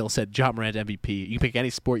 Jack Gill said Ja Morant MVP. You can pick any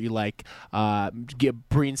sport you like.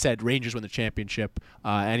 Breen said Rangers win the championship.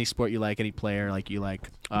 Any sport you like, any player like you like.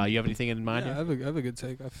 You have anything in mind? Yeah, I here? have a good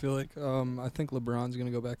take. I feel like I think LeBron's gonna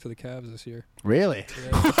go back to the Cavs this year. Really?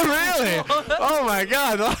 Really? Oh my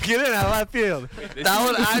God! Lock it in at left field. That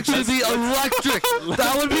would actually be electric.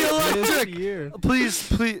 That would be electric. year. Please,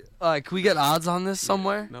 can we get odds on this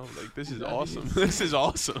somewhere? No, like this is awesome. This is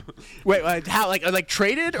awesome. Wait, how? Like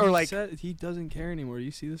traded or like? He doesn't care anymore.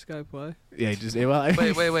 You see this guy play? Yeah, just well.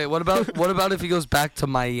 Wait. What about if he goes back to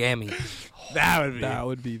Miami? That would be. That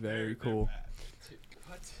would be very cool.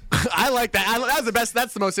 I like that. That's the best.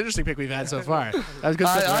 That's the most interesting pick we've had so far. That was good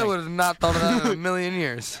stuff. I Mike. would have not thought of that in a million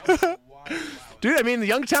years. Dude, I mean, the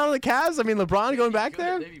young talent of the Cavs. I mean, LeBron going back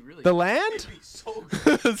there. The land.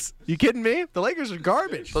 You kidding me? The Lakers are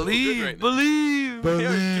garbage. Believe. Yeah,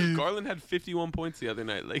 dude, Garland had 51 points the other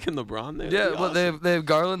night. Like in LeBron there. Yeah, That'd be but awesome. they have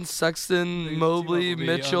Garland, Sexton, Mobley,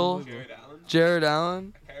 Mitchell, Jared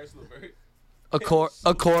Allen, Harris LeVert.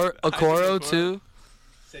 Okoro too.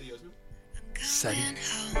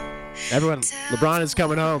 Everyone, LeBron is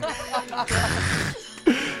coming home.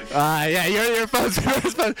 Yeah, your phone's.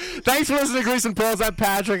 Thanks for listening to Grease and Pearls. I'm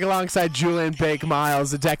Patrick alongside Julian, Bake,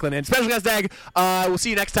 Miles, and Declan, and special guest Egg. We'll see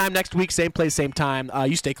you next time, next week, same place, same time.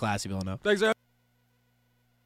 You stay classy, Villanova. Thanks,